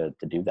permission to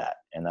do that.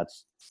 And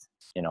that's,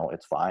 you know,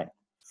 it's fine.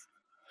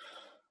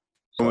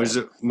 So,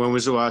 when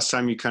was the last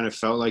time you kind of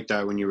felt like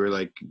that, when you were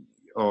like,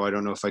 oh, I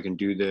don't know if I can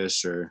do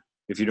this, or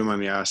if you don't mind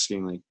me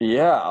asking? Like,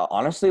 yeah,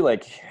 honestly,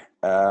 like,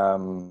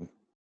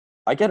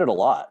 I get it a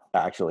lot,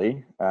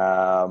 actually.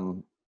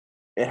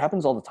 It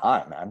happens all the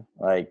time, man.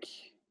 Like,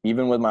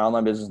 even with my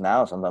online business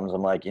now, sometimes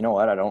I'm like, you know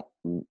what? I don't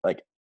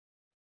like,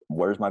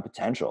 where's my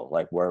potential?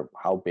 Like,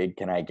 how big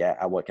can I get?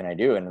 What can I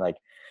do? And like,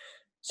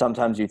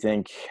 sometimes you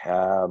think,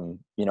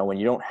 you know, when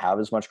you don't have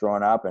as much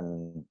growing up,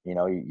 and, you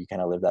know, you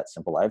kind of live that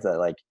simple life, that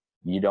like,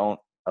 you don't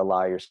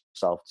allow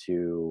yourself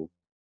to,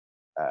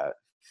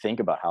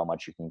 think about how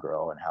much you can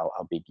grow and how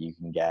big you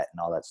can get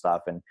and all that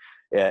stuff. And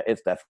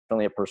it's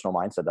definitely a personal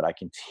mindset that I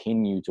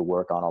continue to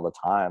work on all the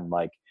time.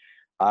 Like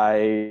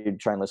I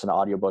try and listen to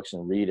audiobooks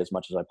and read as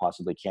much as I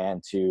possibly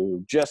can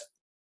to just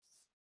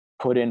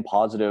put in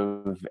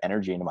positive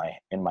energy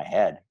in my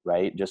head,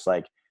 right? Just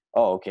like,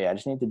 oh, okay, I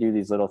just need to do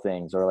these little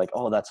things, or like,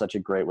 oh, that's such a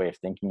great way of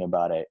thinking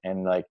about it.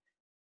 And like,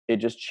 it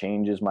just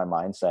changes my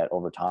mindset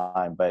over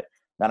time. But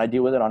man, I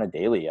deal with it on a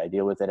daily. I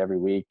deal with it every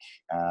week.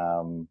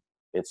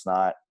 It's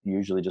not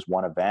usually just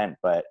one event,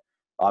 but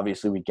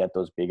obviously we get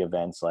those big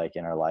events like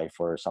in our life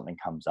where something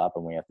comes up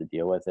and we have to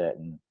deal with it.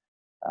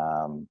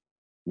 And,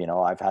 you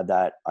know, I've had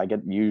that. I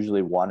get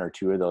usually 1 or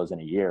 2 of those in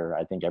a year.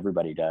 I think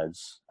everybody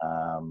does.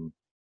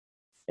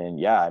 And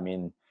yeah, I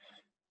mean,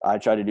 I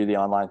tried to do the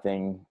online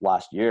thing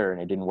last year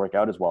and it didn't work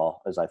out as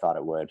well as I thought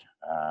it would.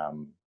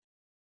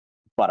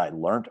 But I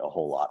learned a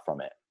whole lot from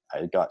it.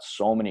 I got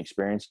so many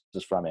experiences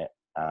from it.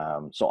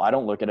 So I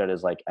don't look at it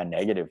as like a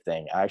negative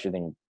thing. I actually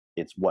think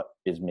it's what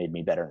has made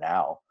me better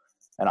now.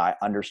 And I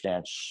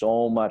understand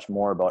so much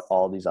more about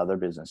all these other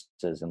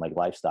businesses and like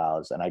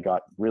lifestyles. And I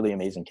got really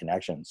amazing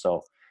connections.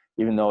 So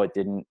even though it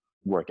didn't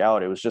work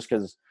out, it was just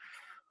because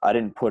I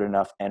didn't put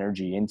enough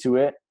energy into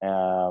it.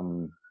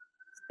 And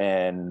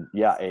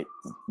yeah,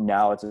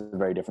 now it's a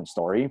very different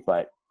story,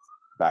 but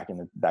back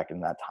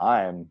in that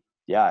time,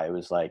 yeah, it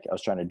was like, I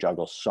was trying to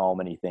juggle so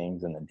many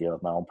things and then deal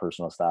with my own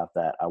personal stuff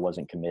that I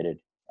wasn't committed.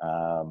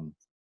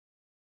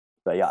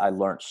 But yeah, I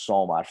learned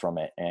so much from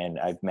it, and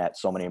I've met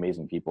so many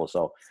amazing people.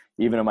 So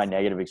even in my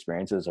negative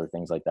experiences or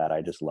things like that,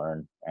 I just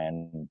learn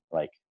and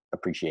like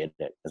appreciate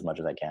it as much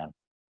as I can.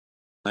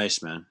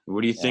 Nice, man.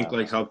 What do you think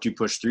like helped you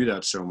push through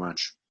that so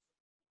much?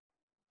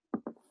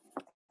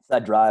 It's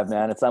that drive,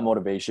 man. It's that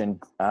motivation.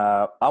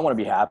 I want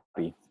to be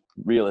happy.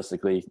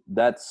 Realistically,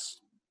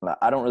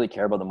 I don't really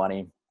care about the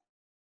money.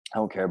 I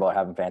don't care about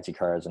having fancy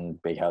cars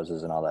and big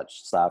houses and all that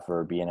stuff,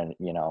 or being a,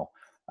 you know,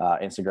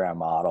 Instagram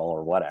model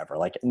or whatever.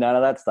 Like none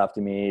of that stuff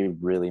to me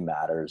really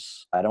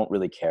matters. I don't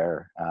really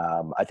care.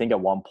 I think at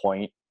one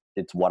point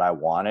it's what I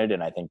wanted.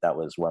 And I think that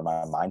was where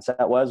my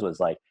mindset was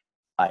like,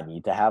 I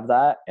need to have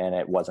that. And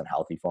it wasn't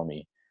healthy for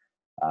me.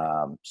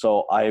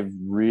 So I've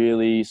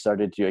really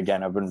started to,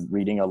 again, I've been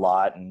reading a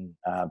lot and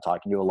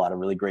talking to a lot of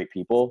really great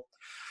people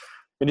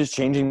and just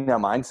changing that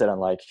mindset on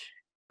like,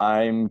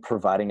 I'm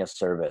providing a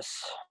service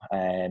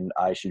and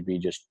I should be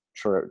just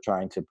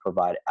trying to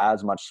provide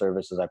as much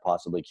service as I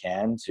possibly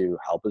can to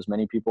help as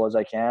many people as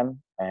I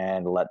can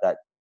and let that,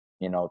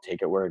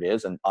 take it where it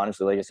is. And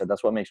honestly, like I said,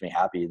 that's what makes me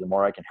happy. The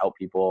more I can help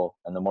people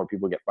and the more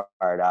people get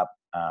fired up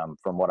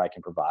from what I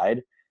can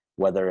provide,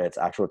 whether it's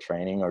actual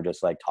training or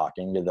just like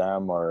talking to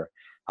them or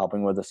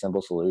helping with a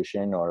simple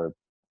solution or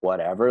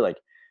whatever. Like,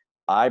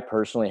 I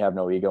personally have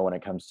no ego when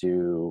it comes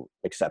to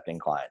accepting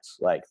clients.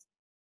 Like,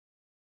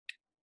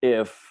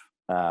 if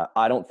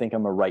I don't think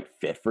I'm a right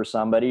fit for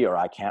somebody or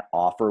I can't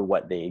offer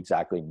what they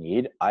exactly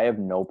need, I have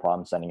no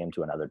problem sending them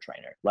to another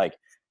trainer. Like,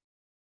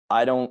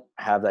 I don't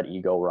have that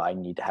ego where I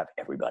need to have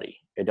everybody.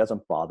 It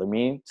doesn't bother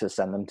me to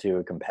send them to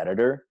a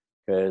competitor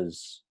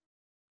because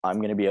I'm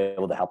going to be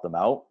able to help them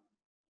out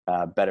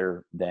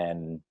better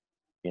than,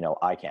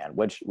 I can,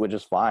 which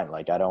is fine.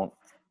 Like, I'm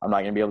not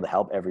going to be able to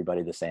help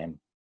everybody the same.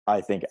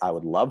 I think I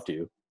would love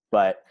to,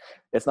 but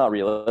it's not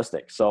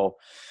realistic. So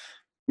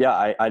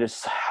yeah, I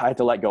had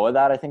to let go of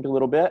that, I think, a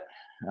little bit,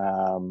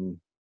 and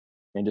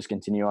just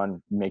continue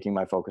on making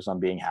my focus on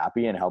being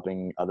happy and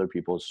helping other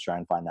people try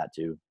and find that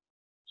too.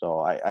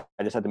 So I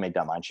just had to make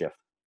that mind shift.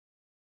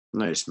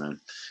 Nice, man.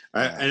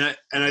 And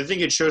I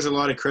think it shows a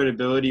lot of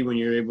credibility when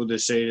you're able to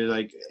say to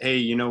like, hey,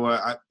 you know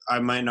what, I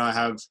might not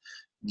have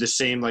the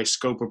same like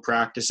scope of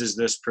practice as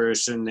this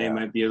person. They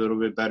might be a little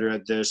bit better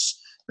at this.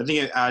 I think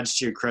it adds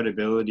to your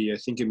credibility. I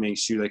think it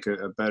makes you like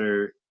a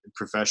better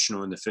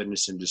professional in the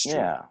fitness industry.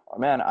 Yeah,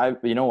 man.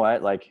 You know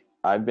what? Like,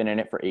 I've been in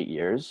it for 8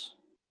 years,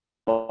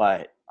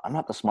 but I'm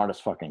not the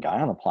smartest fucking guy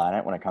on the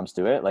planet when it comes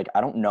to it. Like,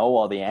 I don't know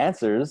all the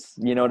answers.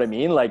 You know what I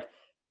mean? Like,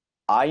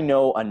 I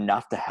know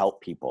enough to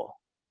help people.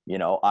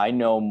 I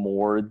know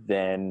more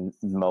than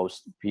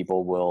most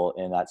people will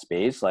in that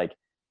space, like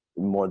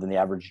more than the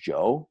average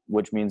Joe,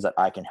 which means that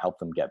I can help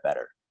them get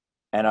better.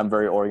 And I'm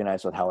very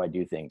organized with how I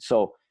do things.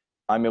 So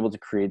I'm able to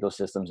create those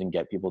systems and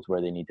get people to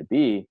where they need to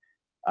be.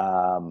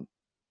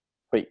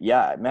 But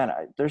yeah, man,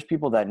 there's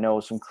people that know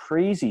some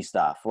crazy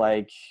stuff.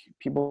 Like,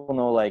 people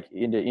know like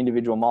into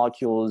individual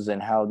molecules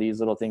and how these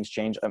little things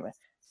change.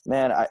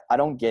 Man, I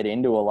don't get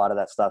into a lot of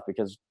that stuff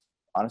because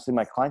honestly,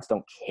 my clients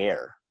don't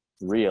care.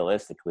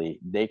 Realistically,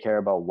 they care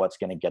about what's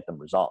going to get them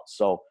results.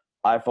 So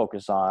I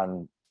focus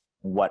on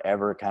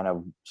whatever kind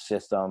of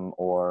system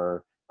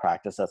or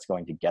practice that's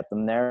going to get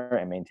them there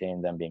and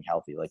maintain them being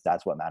healthy. Like,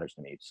 that's what matters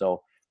to me.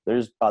 So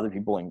there's other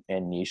people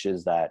in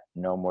niches that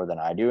know more than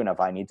I do. And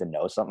if I need to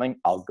know something,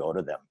 I'll go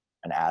to them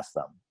and ask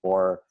them,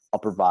 or I'll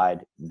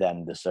provide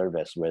them the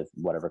service with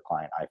whatever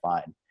client I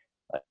find.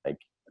 Like,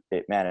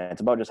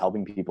 it's about just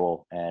helping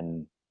people.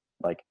 And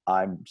like,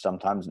 I'm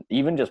sometimes,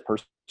 even just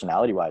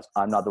personality wise,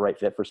 I'm not the right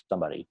fit for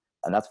somebody,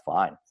 and that's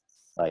fine.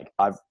 Like,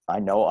 I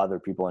know other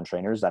people and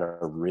trainers that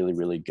are really,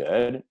 really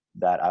good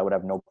that I would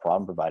have no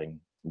problem providing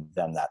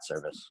them that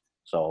service.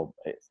 So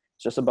it's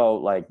just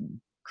about like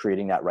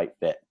creating that right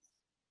fit.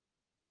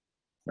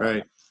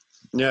 Right.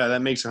 Yeah,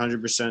 that makes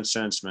 100%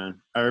 sense,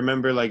 man. I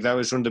remember like that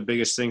was one of the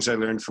biggest things I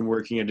learned from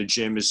working at a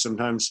gym is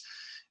sometimes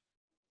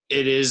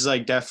it is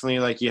like definitely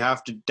like you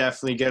have to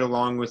definitely get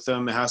along with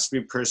them. It has to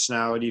be a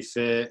personality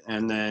fit.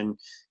 And then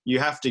you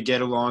have to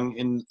get along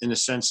in the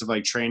sense of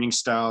like training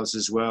styles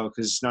as well,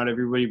 because not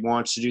everybody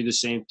wants to do the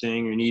same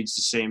thing or needs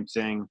the same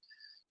thing.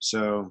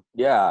 So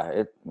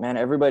yeah, man,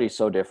 everybody's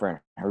so different.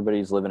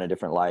 Everybody's living a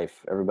different life.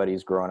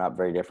 Everybody's growing up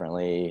very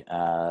differently.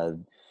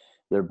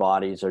 Their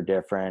bodies are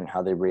different.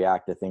 How they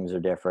react to things are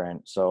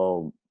different.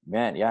 So,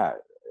 man, yeah,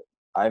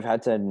 I've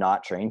had to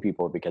not train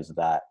people because of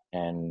that.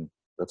 And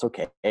that's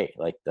okay.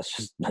 Like,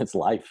 that's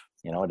life.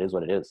 It is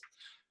what it is.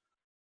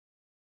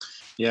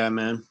 Yeah,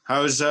 man.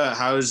 How's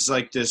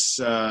like this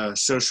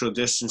social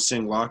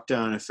distancing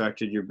lockdown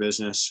affected your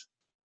business?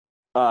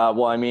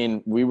 Well, I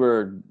mean, we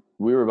were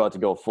about to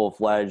go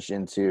full-fledged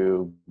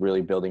into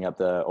really building up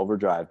the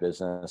Overdrive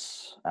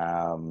business.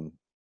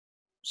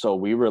 So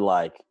we were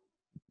like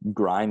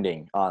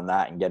grinding on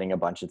that and getting a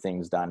bunch of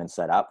things done and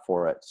set up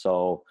for it.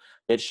 So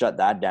it shut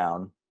that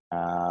down.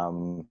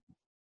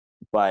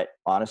 But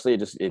honestly,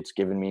 it's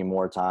given me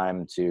more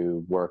time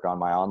to work on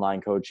my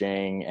online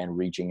coaching and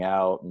reaching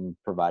out and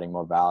providing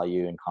more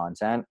value and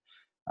content.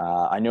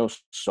 I know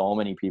so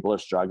many people are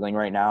struggling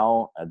right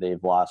now.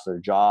 They've lost their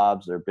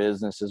jobs, their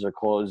businesses are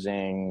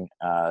closing.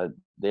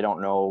 They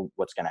don't know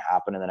what's going to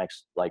happen in the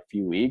next like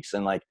few weeks.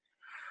 And like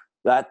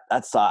that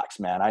sucks,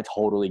 man. I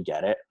totally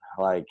get it.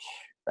 Like,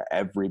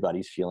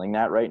 everybody's feeling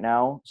that right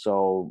now.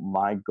 So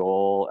my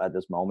goal at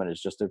this moment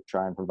is just to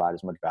try and provide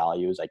as much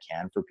value as I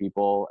can for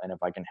people. And if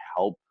I can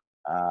help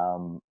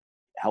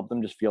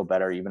them just feel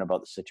better even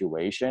about the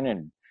situation,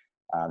 and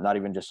not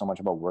even just so much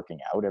about working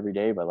out every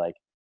day, but like,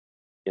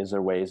 is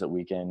there ways that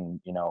we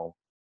can,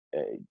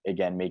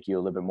 again, make you a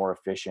little bit more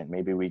efficient.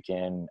 Maybe we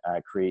can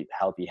create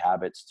healthy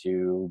habits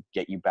to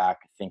get you back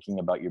thinking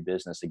about your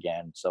business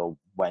again. So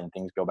when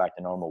things go back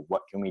to normal,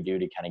 what can we do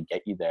to kind of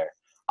get you there?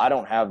 I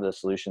don't have the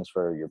solutions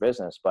for your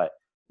business, but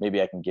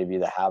maybe I can give you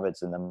the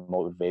habits and the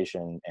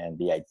motivation and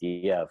the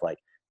idea of like,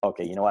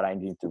 okay, you know what? I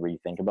need to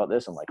rethink about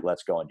this and like,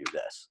 let's go and do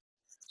this.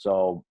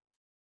 So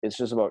it's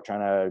just about trying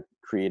to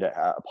create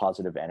a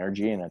positive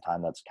energy in a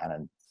time that's kind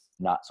of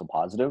not so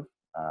positive,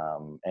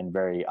 and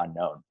very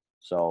unknown.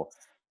 So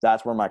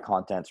that's where my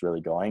content's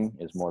really going,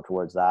 is more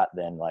towards that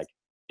than like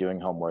doing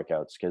home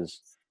workouts.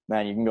 Cause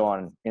man, you can go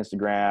on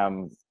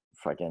Instagram,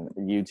 fucking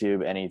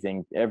YouTube,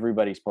 anything,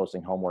 everybody's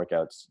posting home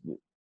workouts.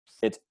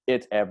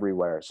 It's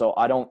everywhere. So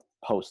I don't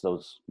post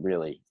those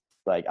really.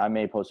 Like I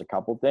may post a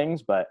couple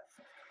things, but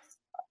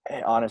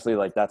honestly,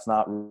 like that's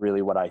not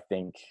really what I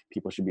think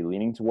people should be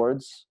leaning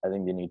towards. I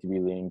think they need to be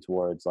leaning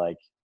towards like,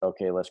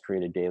 okay, let's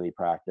create a daily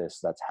practice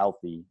that's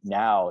healthy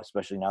now,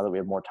 especially now that we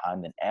have more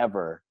time than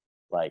ever.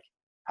 Like,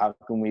 how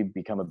can we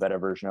become a better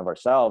version of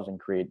ourselves and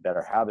create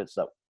better habits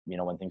that, you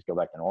know, when things go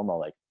back to normal,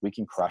 like we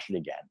can crush it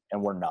again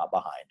and we're not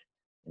behind,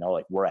 you know,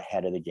 like we're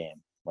ahead of the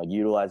game. Like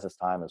utilize this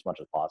time as much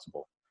as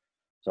possible.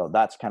 So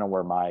that's kind of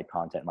where my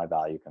content, my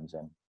value comes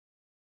in.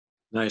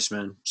 Nice,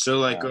 man. So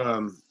like,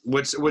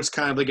 what's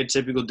kind of like a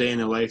typical day in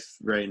the life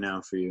right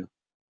now for you?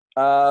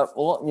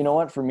 Well, you know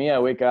what, for me, I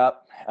wake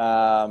up,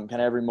 kind of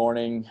every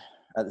morning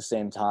at the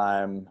same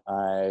time.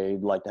 I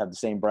like to have the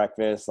same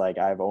breakfast. Like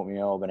I have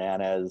oatmeal,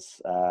 bananas,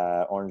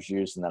 orange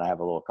juice, and then I have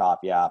a little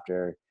coffee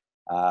after.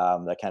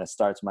 That kind of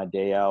starts my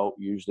day out.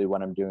 Usually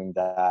when I'm doing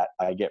that,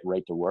 I get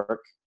right to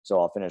work. So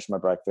I'll finish my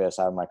breakfast,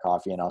 have my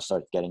coffee, and I'll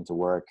start getting to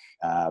work,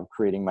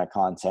 creating my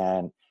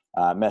content,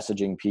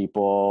 messaging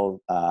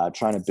people,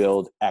 trying to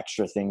build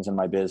extra things in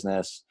my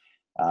business,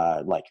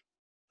 like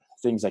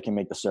things that can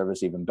make the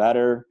service even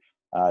better.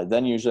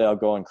 Then usually I'll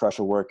go and crush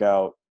a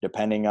workout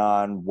depending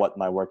on what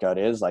my workout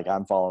is. Like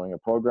I'm following a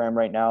program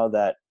right now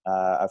that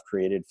I've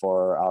created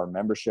for our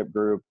membership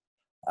group.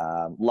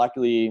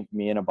 Luckily,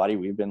 me and a buddy,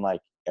 we've been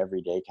like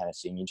every day kind of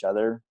seeing each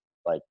other,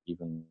 like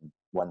even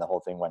when the whole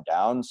thing went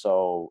down.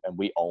 So, and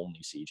we only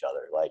see each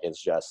other. Like it's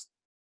just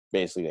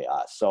basically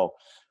us. So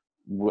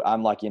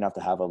I'm lucky enough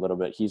to have a little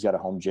bit, he's got a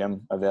home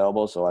gym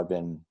available. So I've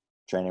been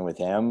training with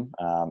him.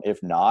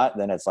 If not,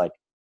 then it's like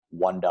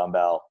one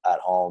dumbbell at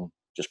home,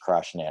 just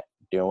crushing it,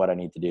 doing what I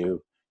need to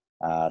do,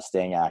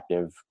 staying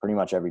active pretty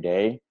much every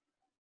day.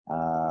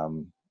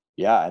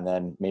 Yeah. And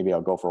then maybe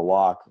I'll go for a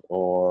walk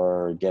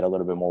or get a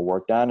little bit more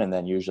work done. And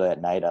then usually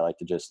at night, I like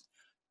to just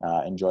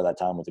enjoy that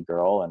time with the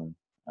girl and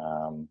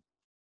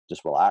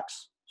just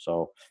relax.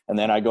 So, and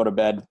then I go to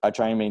bed. I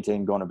try and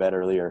maintain going to bed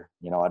earlier.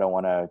 You know, I don't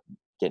want to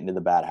get into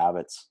the bad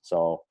habits.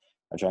 So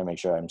I try to make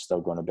sure I'm still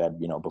going to bed,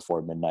 you know,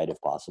 before midnight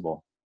if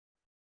possible.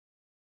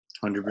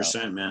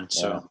 100%, man.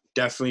 So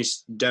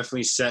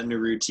definitely setting a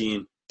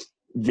routine.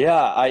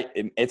 Yeah,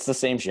 it's the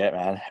same shit,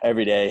 man.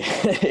 Every day.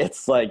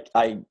 It's like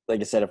I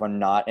said, if I'm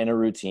not in a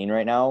routine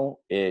right now,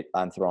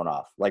 I'm thrown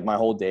off. Like my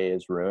whole day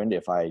is ruined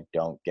if I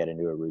don't get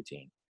into a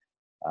routine.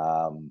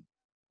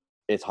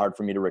 It's hard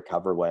for me to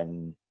recover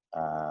when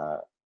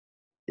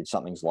if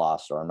something's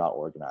lost or I'm not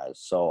organized.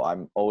 So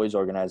I'm always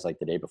organized like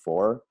the day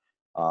before,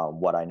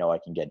 what I know I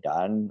can get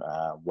done,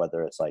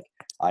 whether it's like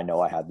I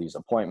know I have these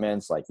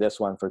appointments like this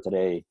one for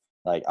today.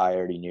 Like I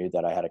already knew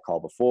that I had a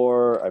call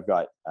before. I've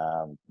got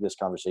this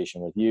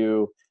conversation with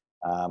you.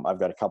 I've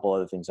got a couple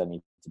other things I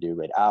need to do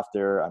right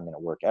after. I'm going to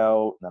work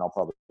out and then I'll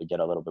probably get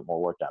a little bit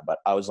more work done. But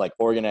I was like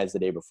organized the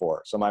day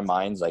before. So my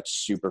mind's like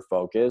super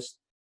focused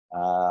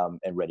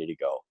and ready to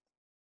go.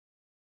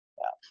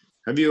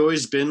 Yeah. Have you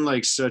always been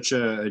like such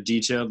a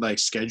detailed like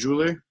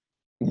scheduler?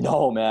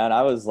 No, man.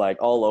 I was like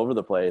all over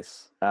the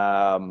place.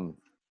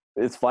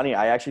 It's funny.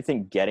 I actually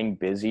think getting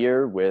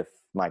busier with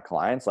my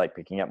clients, like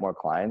picking up more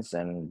clients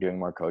and doing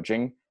more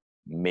coaching,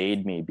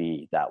 made me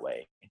be that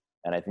way.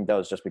 And I think that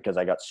was just because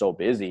I got so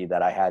busy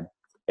that I had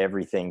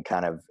everything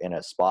kind of in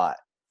a spot.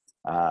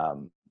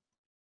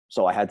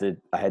 So I had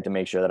to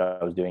make sure that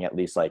I was doing at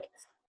least like,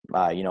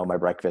 you know, my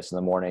breakfast in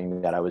the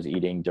morning, that I was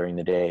eating during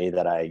the day,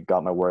 that I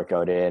got my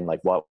workout in,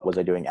 like what was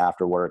I doing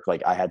after work?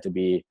 Like I had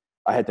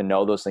to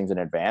know those things in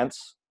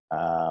advance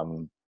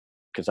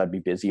because I'd be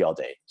busy all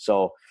day.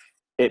 So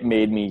it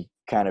made me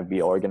kind of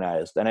be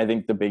organized. And I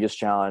think the biggest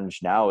challenge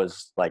now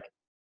is like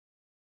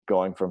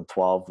going from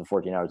 12 to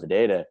 14 hours a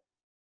day to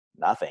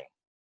nothing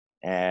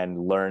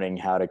and learning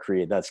how to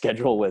create that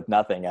schedule with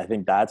nothing. I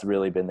think that's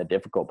really been the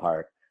difficult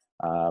part,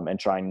 and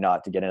trying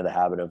not to get into the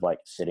habit of like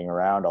sitting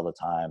around all the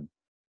time.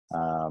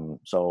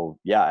 So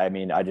yeah, I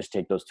mean, I just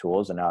take those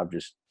tools and now I've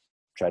just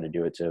tried to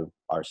do it to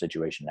our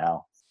situation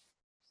now.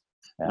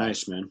 Yeah.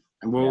 Nice, man.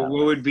 And what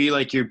would be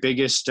like your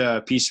biggest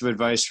piece of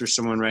advice for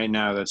someone right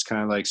now that's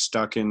kind of like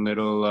stuck in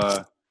little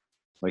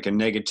like a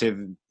negative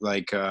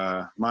like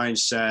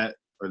mindset,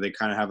 or they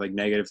kind of have like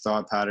negative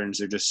thought patterns?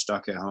 They're just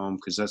stuck at home,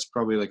 because that's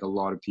probably like a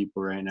lot of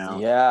people right now.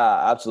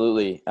 Yeah,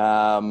 absolutely.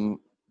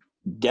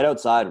 Get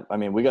outside. I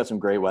mean, we got some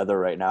great weather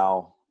right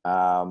now.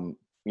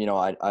 You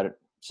know,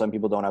 some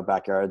people don't have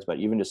backyards, but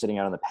even just sitting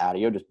out on the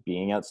patio, just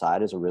being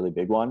outside is a really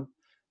big one.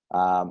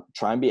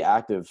 Try and be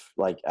active,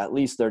 like at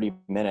least 30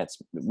 minutes,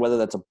 whether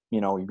that's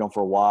you're going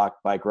for a walk,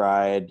 bike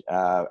ride,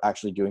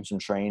 actually doing some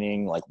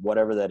training, like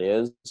whatever that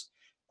is.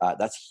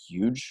 That's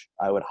huge.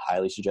 I would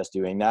highly suggest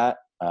doing that.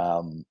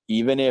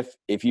 Even if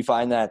you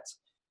find that,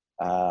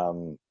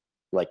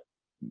 like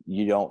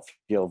you don't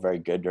feel very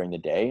good during the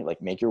day,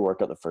 like make your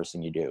workout the first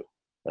thing you do.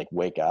 Like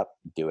wake up,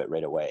 do it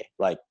right away.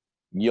 Like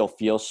you'll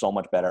feel so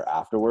much better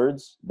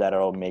afterwards that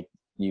it'll make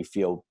you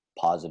feel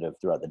positive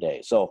throughout the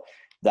day. So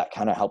that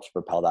kind of helps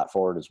propel that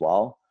forward as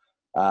well.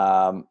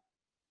 And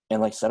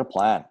like set a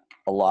plan.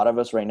 A lot of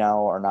us right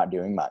now are not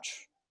doing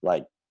much.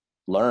 Like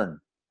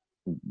learn,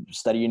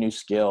 study a new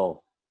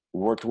skill,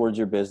 work towards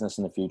your business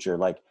in the future.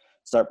 Like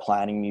start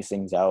planning these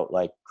things out,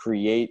 like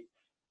create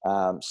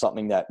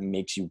something that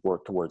makes you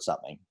work towards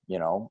something,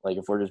 like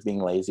if we're just being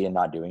lazy and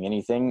not doing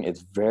anything,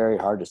 it's very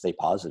hard to stay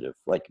positive,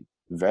 like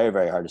very,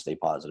 very hard to stay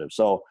positive.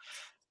 So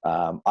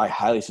I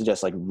highly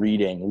suggest like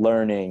reading,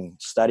 learning,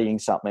 studying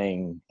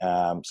something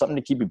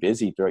to keep you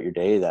busy throughout your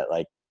day that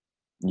like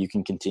you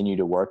can continue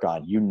to work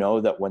on.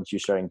 That once you're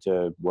starting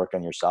to work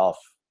on yourself,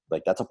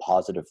 like that's a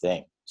positive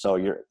thing. So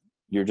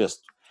you're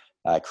just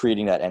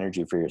creating that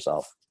energy for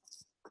yourself.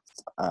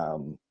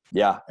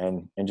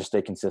 And just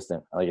stay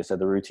consistent. Like I said,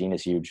 the routine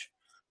is huge.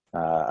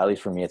 At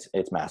least for me,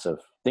 it's massive.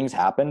 Things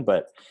happen,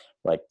 but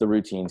like the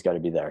routine's got to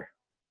be there,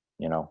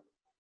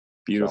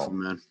 Beautiful, So,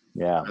 man.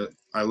 Yeah.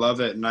 I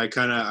love it. And I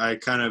kind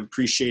of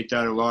appreciate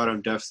that a lot.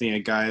 I'm definitely a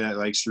guy that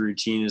likes the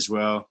routine as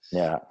well.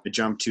 Yeah. I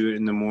jump to it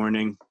in the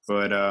morning,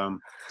 but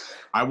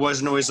I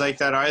wasn't always like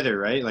that either.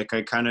 Right. Like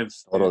I kind of,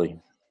 Totally.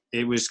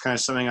 It was kind of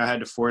something I had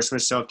to force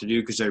myself to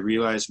do because I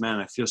realized, man,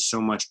 I feel so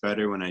much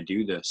better when I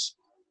do this.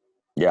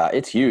 Yeah,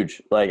 it's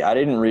huge. Like I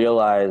didn't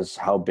realize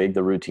how big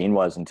the routine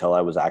was until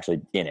I was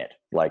actually in it,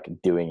 like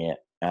doing it.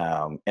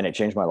 And it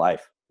changed my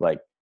life. Like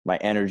my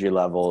energy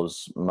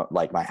levels,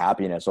 like my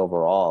happiness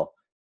overall,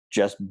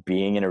 just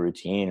being in a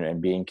routine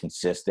and being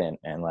consistent.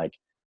 And like,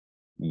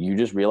 you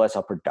just realize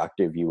how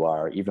productive you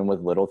are, even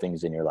with little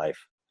things in your life,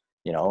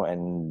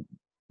 and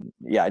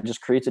yeah, it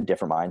just creates a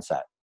different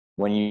mindset.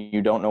 When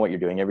you don't know what you're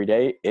doing every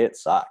day, it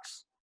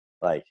sucks.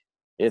 Like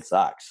it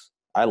sucks.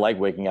 I like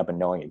waking up and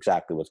knowing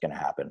exactly what's going to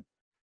happen.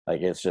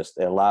 Like it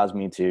allows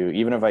me to,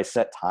 even if I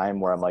set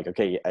time where I'm like,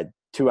 okay,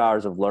 2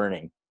 hours of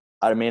learning,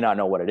 I may not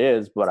know what it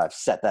is, but I've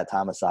set that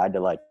time aside to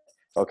like,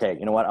 okay,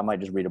 you know what? I might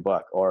just read a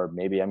book, or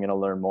maybe I'm going to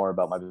learn more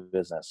about my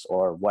business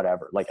or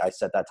whatever. Like I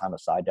set that time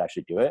aside to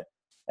actually do it,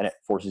 and it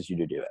forces you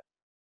to do it.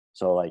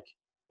 So like,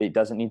 it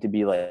doesn't need to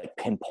be like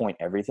pinpoint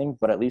everything,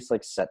 but at least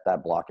like set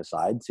that block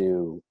aside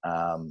to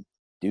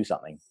do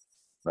something.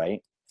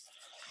 Right.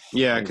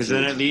 Yeah, because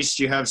then at least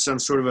you have some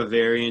sort of a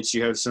variance.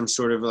 You have some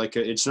sort of like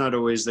it's not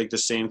always like the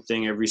same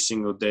thing every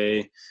single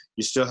day.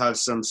 You still have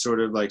some sort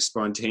of like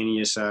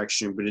spontaneous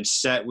action, but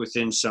it's set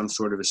within some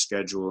sort of a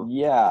schedule.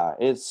 Yeah,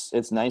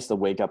 it's nice to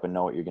wake up and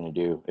know what you're going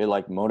to do. It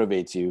like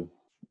motivates you.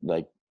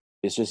 Like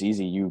it's just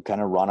easy. You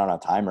kind of run on a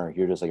timer.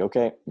 You're just like,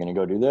 okay, I'm going to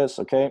go do this.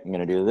 Okay, I'm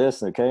going to do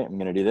this. Okay, I'm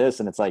going to do this.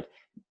 And it's like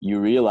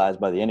you realize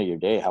by the end of your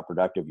day how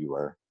productive you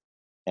were.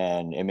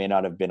 And it may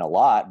not have been a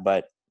lot,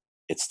 but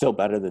it's still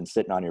better than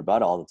sitting on your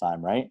butt all the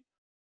time, right?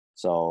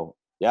 So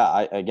yeah,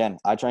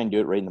 I try and do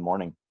it right in the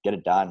morning, get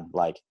it done,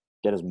 like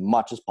get as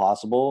much as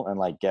possible, and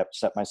like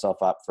set myself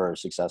up for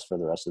success for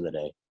the rest of the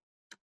day.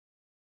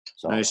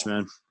 So nice,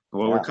 man.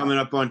 Well, We're coming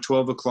up on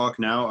 12 o'clock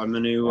now. I'm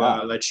going to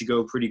let you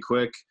go pretty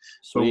quick.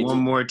 Sweet. But one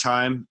more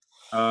time,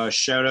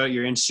 shout out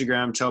your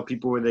Instagram, tell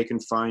people where they can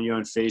find you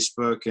on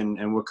Facebook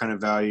and what kind of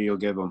value you'll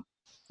give them.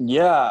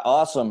 Yeah,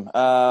 awesome.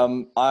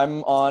 I'm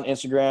on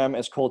Instagram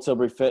as Cole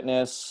Tilbury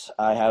Fitness.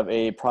 I have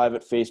a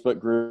private Facebook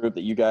group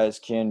that you guys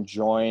can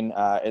join.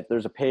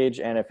 There's a page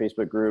and a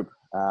Facebook group,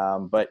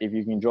 but if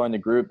you can join the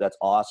group, that's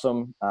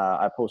awesome.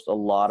 I post a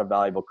lot of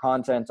valuable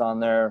content on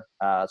there,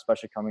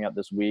 especially coming up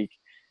this week.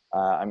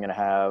 I'm going to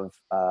have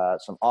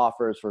some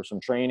offers for some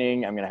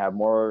training. I'm going to have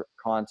more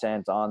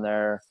content on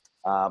there,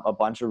 a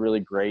bunch of really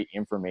great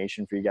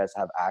information for you guys to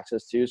have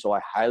access to. So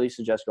I highly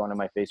suggest going to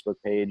my Facebook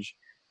page.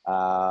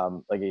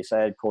 Like I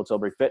said, Cole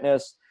Tilbury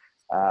Fitness.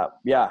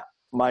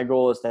 My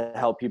goal is to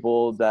help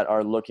people that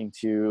are looking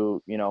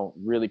to,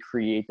 really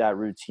create that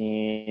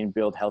routine,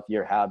 build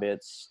healthier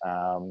habits,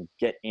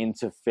 get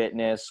into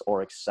fitness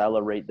or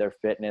accelerate their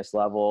fitness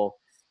level.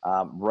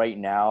 Right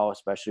now,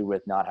 especially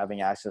with not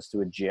having access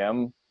to a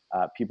gym,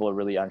 people are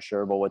really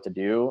unsure about what to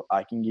do.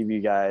 I can give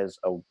you guys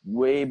a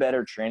way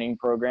better training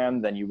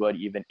program than you would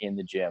even in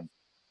the gym,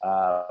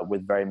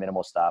 with very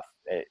minimal stuff.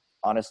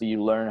 Honestly,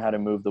 you learn how to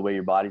move the way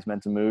your body's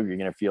meant to move. You're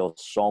going to feel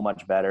so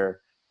much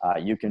better.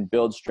 You can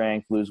build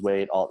strength, lose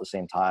weight all at the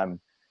same time.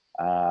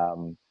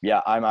 I'm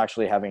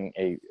actually having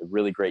a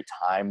really great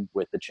time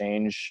with the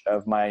change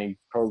of my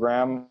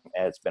program.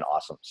 And it's been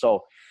awesome.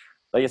 So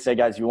like I said,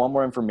 guys, if you want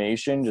more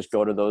information, just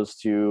go to those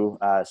two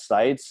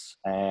sites.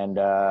 And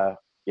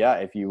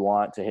if you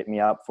want to hit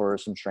me up for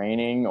some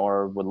training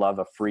or would love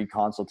a free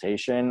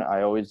consultation,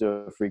 I always do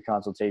a free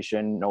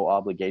consultation, no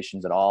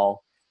obligations at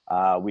all.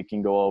 We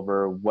can go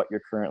over what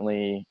you're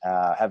currently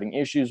having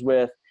issues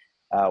with,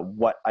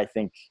 what I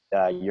think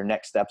your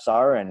next steps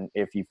are. And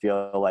if you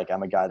feel like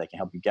I'm a guy that can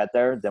help you get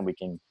there, then we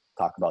can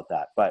talk about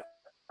that. But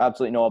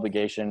absolutely no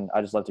obligation.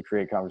 I just love to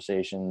create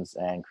conversations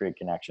and create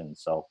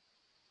connections. So.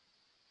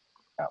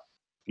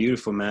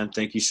 Beautiful, man.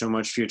 Thank you so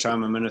much for your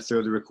time. I'm going to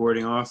throw the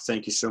recording off.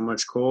 Thank you so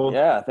much, Cole.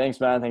 Yeah, thanks,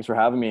 man. Thanks for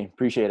having me.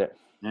 Appreciate it.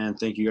 And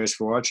thank you guys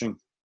for watching.